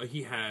special...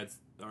 he had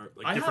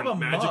like I have different a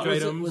magic mug.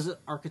 items. Was it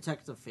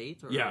Architect of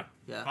Fate? Or, Yeah.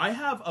 Yeah. I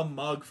have a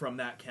mug from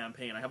that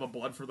campaign. I have a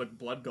Blood for the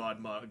Blood God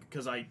mug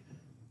because I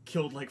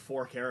killed like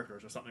 4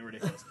 characters or something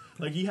ridiculous.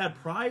 Like, he had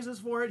prizes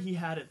for it. He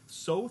had it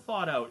so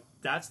thought out.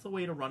 That's the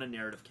way to run a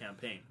narrative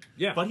campaign.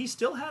 Yeah. But he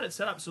still had it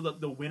set up so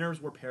that the winners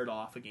were paired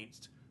off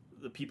against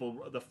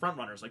the front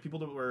runners, like people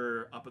that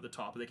were up at the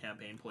top of the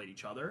campaign played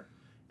each other,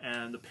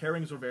 and the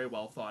pairings were very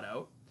well thought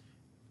out.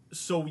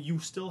 So you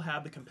still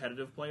had the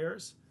competitive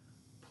players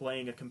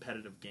playing a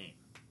competitive game,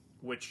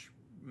 which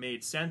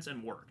made sense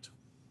and worked.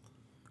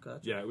 Gotcha.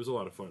 Yeah, it was a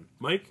lot of fun.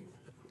 Mike,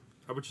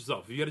 how about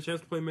yourself? Have you had a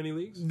chance to play many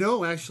leagues?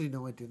 No, actually,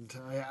 no, I didn't.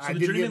 I So the did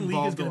get Journeyman League is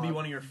involved going a to be lot.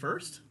 one of your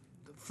first?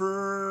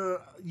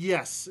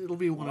 Yes, it'll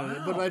be one of it.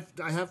 Wow.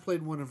 But I have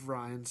played one of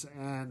Ryan's,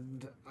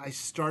 and I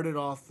started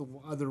off the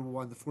other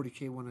one, the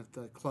 40K one at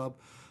the club.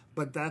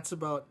 But that's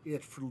about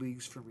it for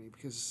leagues for me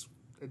because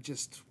it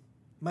just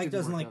Mike didn't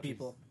doesn't work like out.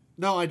 people.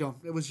 No, I don't.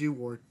 It was you,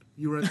 Ward.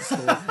 You were at the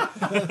store.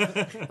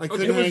 I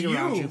couldn't it was hang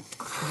around you.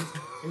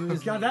 you.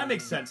 God, that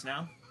makes sense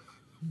now.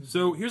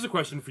 So here's a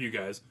question for you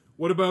guys.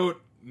 What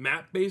about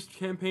map-based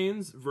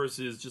campaigns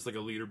versus just like a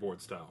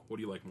leaderboard style? What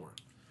do you like more?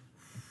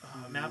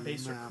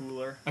 Map-based are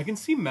cooler. I can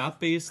see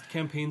map-based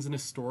campaigns in a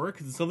store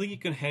because it's something you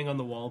can hang on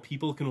the wall.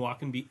 People can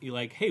walk and be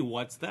like, "Hey,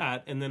 what's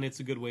that?" And then it's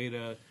a good way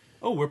to,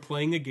 "Oh, we're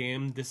playing a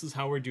game. This is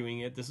how we're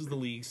doing it. This is the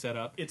league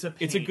setup." It's a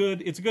it's a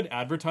pain. good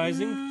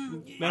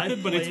advertising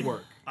method, but it's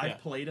work. I've Yeah.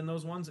 played in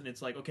those ones, and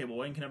it's like, okay, well,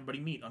 when can everybody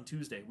meet on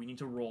Tuesday? We need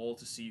to roll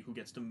to see who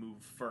gets to move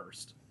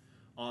first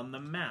on the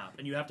map,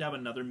 and you have to have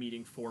another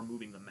meeting for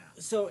moving the map.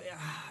 So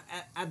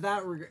at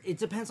that it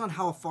depends on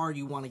how far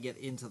you want to get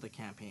into the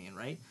campaign,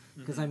 right?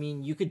 Because I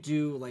mean, you could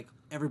do like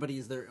everybody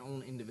is their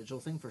own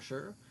individual thing for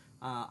sure.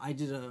 I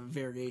did a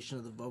variation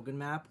of the Vogan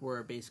map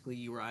where basically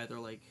you were either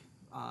like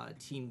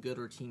team good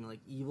or team like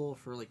evil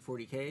for like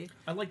 40k,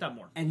 I like that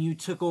more. and you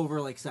took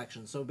over like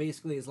sections. So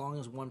basically, as long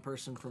as one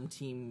person from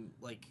team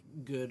like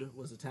good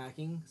was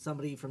attacking,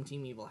 somebody from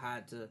team evil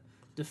had to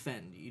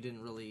defend. You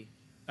didn't really.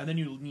 And then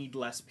you need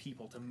less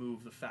people to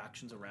move the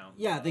factions around.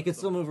 Yeah, they could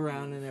still move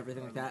around and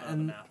everything like that. on the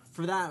And map.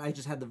 for that, I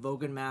just had the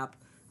Vogan map.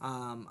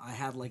 I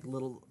had like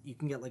little, you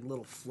can get like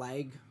little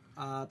flag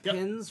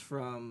pins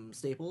from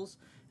Staples.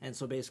 And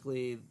so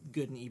basically,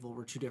 good and evil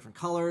were 2 different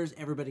colors.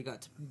 Everybody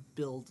got to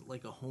build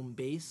like a home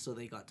base, so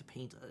they got to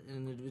paint an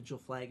individual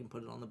flag and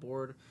put it on the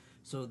board,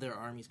 so their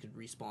armies could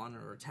respawn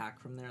or attack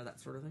from there, that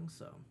sort of thing.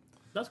 So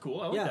That's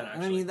cool. I like that, yeah,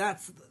 actually. and I mean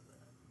that's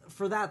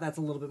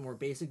a little bit more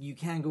basic. You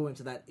can go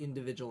into that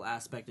individual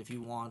aspect if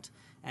you want,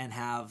 and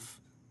have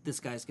this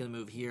guy's going to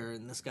move here,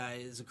 and this guy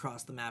is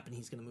across the map, and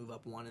he's going to move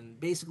up 1, and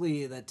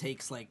basically that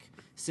takes like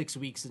 6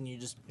 weeks, and you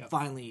just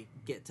finally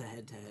get to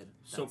head.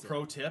 So,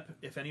 pro tip,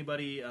 if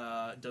anybody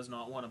does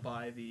not want to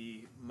buy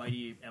the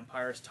Mighty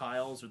Empires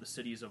tiles or the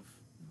Cities of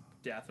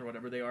Death or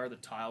whatever they are, the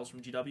tiles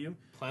from GW,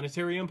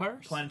 Planetary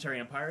Empires. Planetary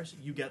Empires,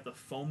 you get the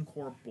foam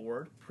core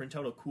board, print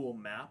out a cool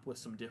map with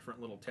some different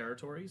little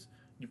territories,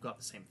 you've got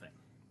the same thing.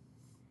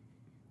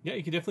 Yeah,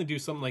 you could definitely do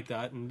something like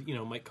that, and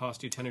it might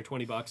cost you $10 or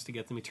 $20 to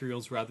get the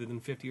materials rather than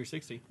 50 or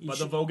 60. But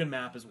the Vogan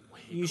map is way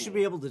You should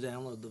be able to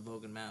download the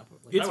Vogan map.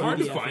 Like It's hard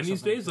to PDF or find these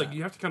something days. like Like that.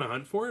 you have to kind of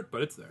hunt for it,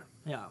 but it's there.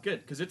 Yeah. good,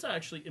 because it's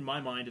actually, in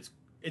my mind,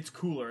 it's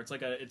cooler. It's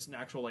like it's an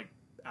actual like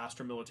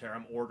Astra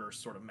Militarum Orders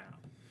sort of map.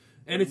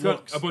 And it's got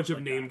looks a bunch of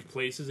like named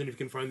places, and if you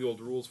can find the old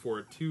rules for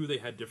it too, they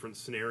had different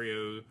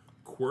scenario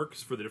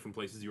quirks for the different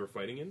places you were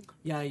fighting in.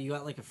 Yeah, you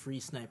got like a free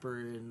sniper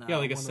in Yeah,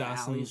 like one of the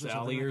Assassin's alleys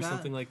Alley or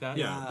something like that.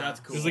 Yeah. That's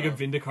cool. There's like a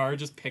Vindicar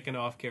just picking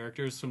off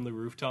characters from the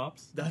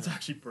rooftops. That's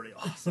actually pretty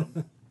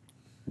awesome.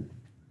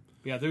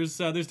 Yeah, there's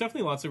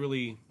definitely lots of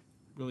really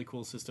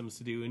cool systems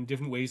to do and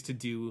different ways to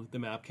do the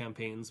map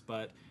campaigns.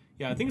 But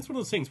yeah, I think it's one of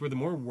those things where the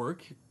more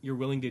work you're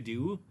willing to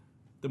do,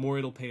 the more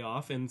it'll pay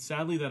off. And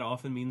sadly, that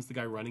often means the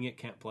guy running it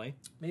can't play.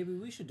 Maybe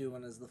we should do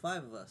one as the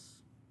 5 of us.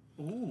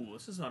 Ooh,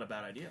 this is not a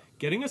bad idea.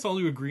 Getting us all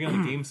to agree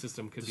on a game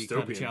system could be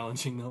kind of Dystopian.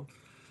 challenging, though.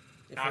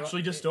 If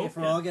Actually, we're, dystopian. If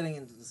we're all getting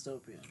into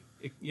dystopian.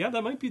 Yeah,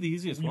 that might be the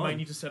easiest We one. might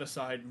need to set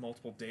aside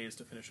multiple days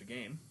to finish a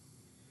game.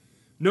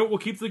 No, we'll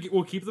keep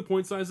the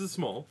point sizes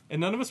small. And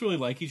none of us really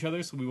like each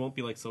other, so we won't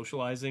be like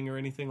socializing or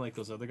anything like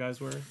those other guys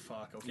were.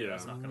 Fuck, okay, Yeah.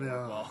 that's not gonna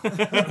No. work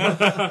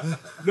well.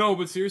 No,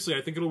 but seriously,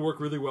 I think it'll work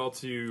really well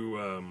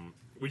to.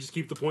 We just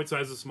keep the point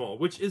sizes small,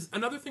 which is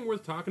another thing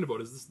worth talking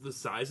about. Is the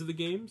size of the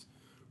games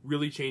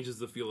really changes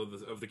the feel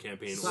of the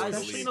campaign. Size- or the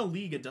Especially league. in a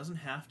league, it doesn't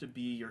have to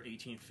be your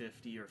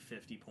 1850 or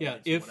 50 points Yeah, or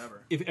if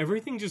whatever. if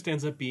everything just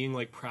ends up being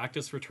like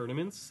practice for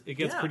tournaments, it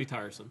gets Yeah. pretty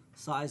tiresome.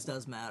 Size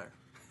does matter.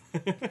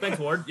 Thanks,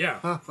 Ward.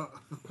 Yeah,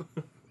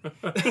 You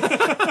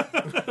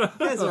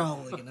guys are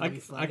all going to be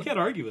fun. I can't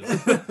argue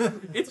with it.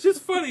 it's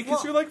just funny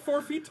because you're like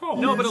 4 feet tall.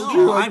 No, but a No,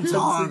 league, I'm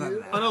taller than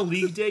that. on a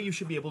league day, you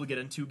should be able to get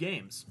in 2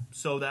 games.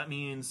 So that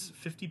means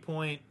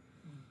 50-point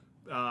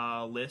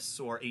lists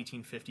or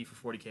 1850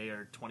 for 40k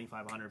or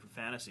 2500 for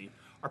fantasy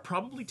are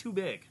probably too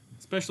big.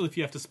 Especially if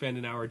you have to spend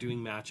an hour doing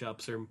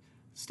matchups or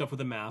stuff with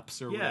the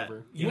maps or Yeah,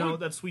 whatever. you know know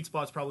what? that sweet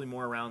spot's probably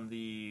more around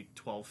the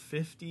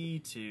 1250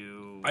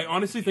 to. I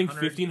honestly think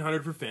 1500.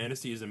 1500 for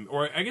fantasy is,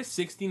 or I guess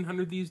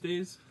 1600 these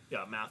days.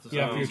 Yeah, math is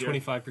Yeah, a if lot you're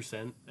easier. 25%.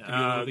 to be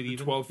a little bit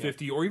even.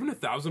 1250 or even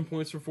 1,000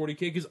 points for 40k.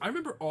 Because I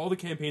remember all the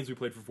campaigns we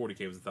played for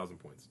 40k was 1,000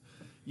 points.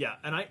 Yeah,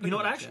 and I you know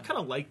what I much, actually yeah. kind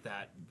of like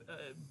that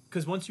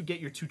because once you get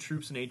your 2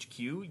 troops in HQ,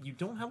 you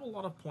don't have a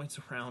lot of points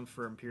around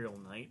for Imperial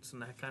Knights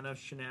and that kind of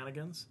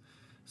shenanigans.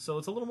 So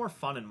it's a little more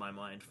fun in my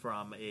mind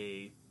from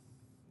a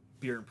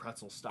beer and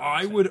pretzel style.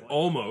 I would standpoint.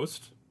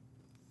 almost.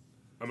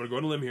 I'm going to go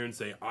on a limb here and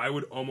say I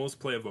would almost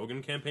play a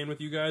Vogan campaign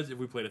with you guys if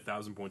we played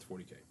 1,000 points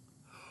 40k.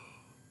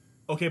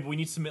 Okay, but we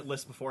need to submit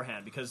lists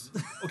beforehand because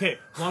okay,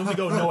 as long as we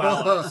go no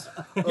allies.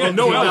 Yeah,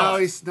 no now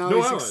allies. Now No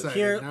he's allies. excited.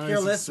 Pure, Now pure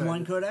he's list, excited.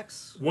 1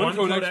 codex. One One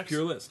codex, codex.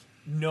 pure list.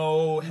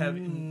 No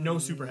heavy, no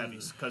super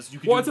heavies because you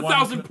could. Well, do it's one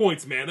 1,000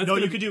 points, man. That's No,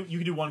 gonna you be-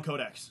 could do 1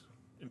 codex,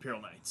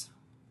 Imperial Knights.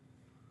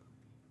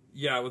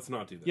 Yeah, let's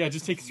not do that. Yeah,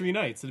 just take 3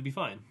 nights. It'd be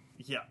fine.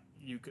 Yeah,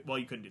 you could. Well,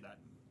 you couldn't do that.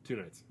 2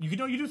 nights. You could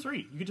no, you do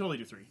 3. You could totally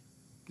do 3.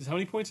 Because how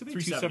many points are they?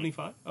 370.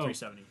 275? Oh,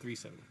 370.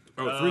 370.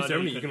 Oh, no,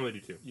 370, you you can couldn't. only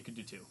do 2. You could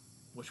do 2,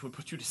 which would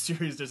put you at a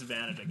serious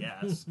disadvantage, I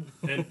guess.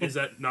 And is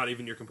that not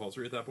even your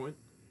compulsory at that point?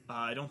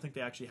 I don't think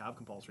they actually have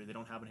compulsory. They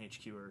don't have an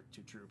HQ or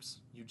 2 troops.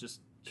 You just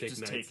Take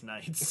take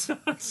knights.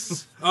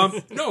 knights.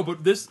 No,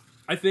 but this,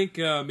 I think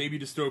maybe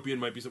Dystopian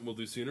might be something we'll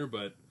do sooner,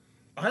 but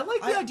I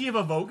like the idea of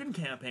a Vogan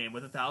campaign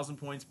with 1,000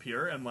 points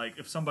pure, and like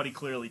if somebody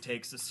clearly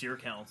takes the Seer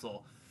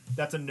Council,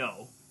 that's a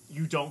no.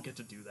 You don't get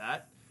to do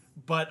that.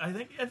 But I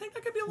think that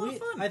could be a lot of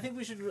fun. I think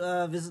we should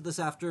visit this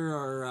after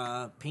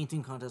our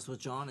painting contest with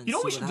John and you know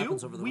see what we should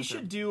happens do? over the We winter.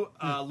 should do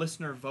a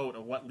listener vote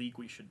of what league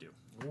we should do.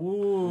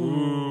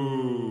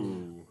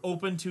 Ooh.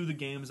 Open to the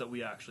games that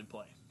we actually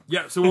play.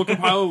 Yeah, so we'll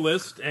compile a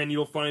list and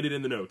you'll find it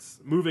in the notes.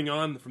 Moving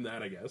on from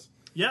that, I guess.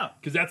 Yeah,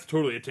 Because that's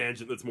totally a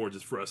tangent that's more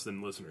just for us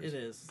than listeners. It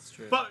is. It's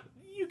true. but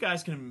you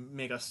guys can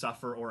make us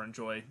suffer or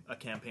enjoy a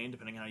campaign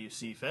depending on how you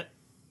see fit.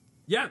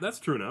 Yeah, that's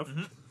true enough.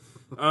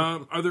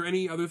 Are there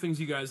any other things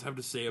you guys have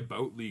to say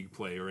about League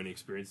play or any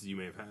experiences you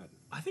may have had?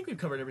 I think we've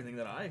covered everything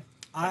that I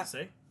had to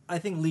say. I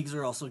think leagues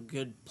are also a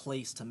good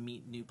place to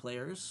meet new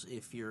players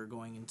if you're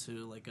going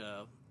into like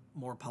a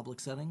more public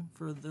setting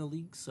for the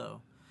league.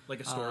 So Like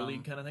a store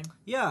league kind of thing.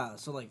 yeah,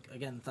 so like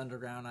again,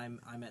 Thunderground,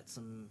 I met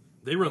some.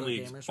 They run other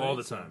leagues gamers, all right?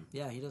 the So, time.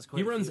 yeah, he does. Quite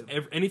He a runs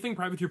few. anything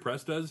Privateer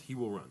Press does, he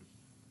will run.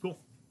 Cool.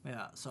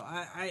 Yeah, so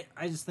I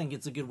just think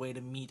it's a good way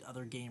to meet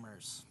other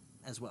gamers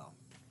as well.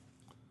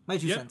 My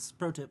 2 Yep. cents.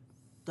 Pro tip.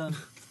 Done.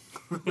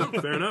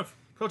 Fair enough.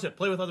 Pro tip: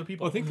 play with other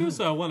people. Well, I think there's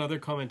one other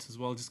comment as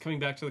well, just coming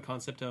back to the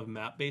concept of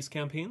map-based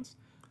campaigns.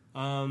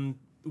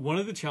 One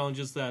of the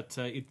challenges that,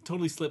 it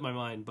totally slipped my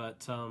mind,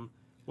 but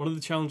one of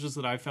the challenges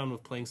that I found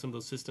with playing some of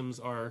those systems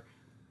are,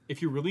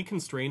 if you're really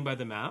constrained by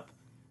the map,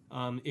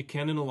 it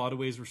can in a lot of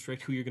ways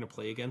restrict who you're going to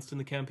play against in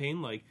the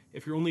campaign. Like,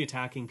 if you're only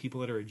attacking people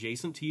that are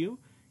adjacent to you,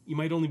 you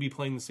might only be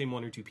playing the same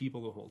 1 or 2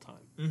 people the whole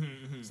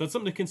time. So that's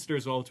something to consider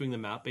as well with doing the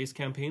map-based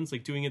campaigns,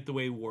 like doing it the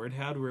way Ward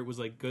had, where it was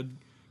like good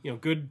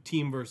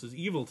team versus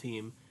evil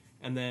team,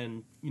 and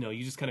then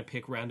you just kind of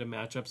pick random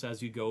matchups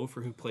as you go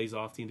for who plays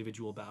off the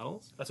individual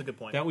battles. That's a good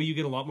point. That way you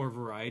get a lot more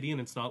variety, and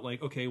it's not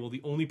like, okay, well,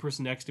 the only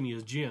person next to me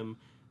is Jim.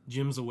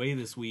 Jim's away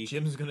this week.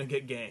 Jim's gonna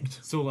get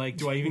ganked. So, like,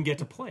 do I even get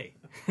to play?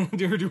 Or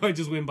do I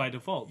just win by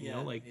default? You know,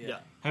 Yeah, like, Yeah.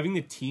 having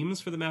the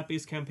teams for the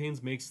map-based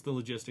campaigns makes the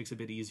logistics a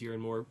bit easier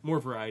and more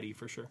variety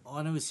for sure. Oh,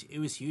 and it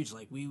was huge.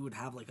 Like we would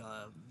have like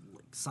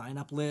sign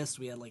up list.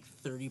 We had like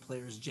 30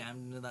 players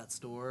jammed into that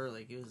store.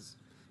 Like it was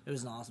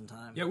an awesome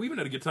time. Yeah, we even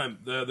had a good time.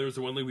 There was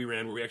the one league we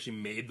ran where we actually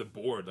made the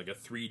board, like a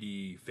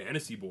 3D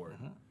fantasy board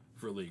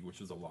for a league, which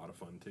was a lot of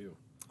fun too.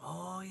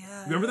 Oh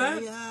yeah. Remember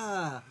that?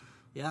 Yeah.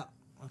 Yeah.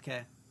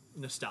 Okay.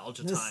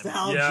 Nostalgia time.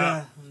 Nostalgia.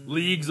 Yeah,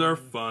 leagues are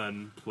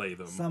fun. Play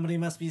them. Somebody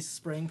must be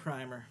spraying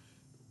primer.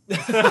 I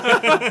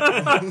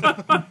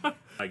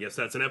guess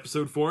that's an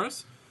episode for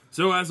us.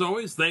 So as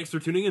always, thanks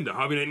for tuning in to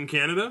Hobby Night in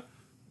Canada.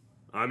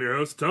 I'm your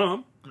host,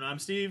 Tom. And I'm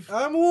Steve.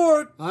 I'm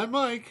Ward. I'm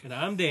Mike. And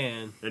I'm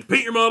Dan. And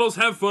paint your models,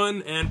 have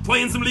fun, and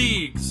play in some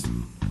leagues.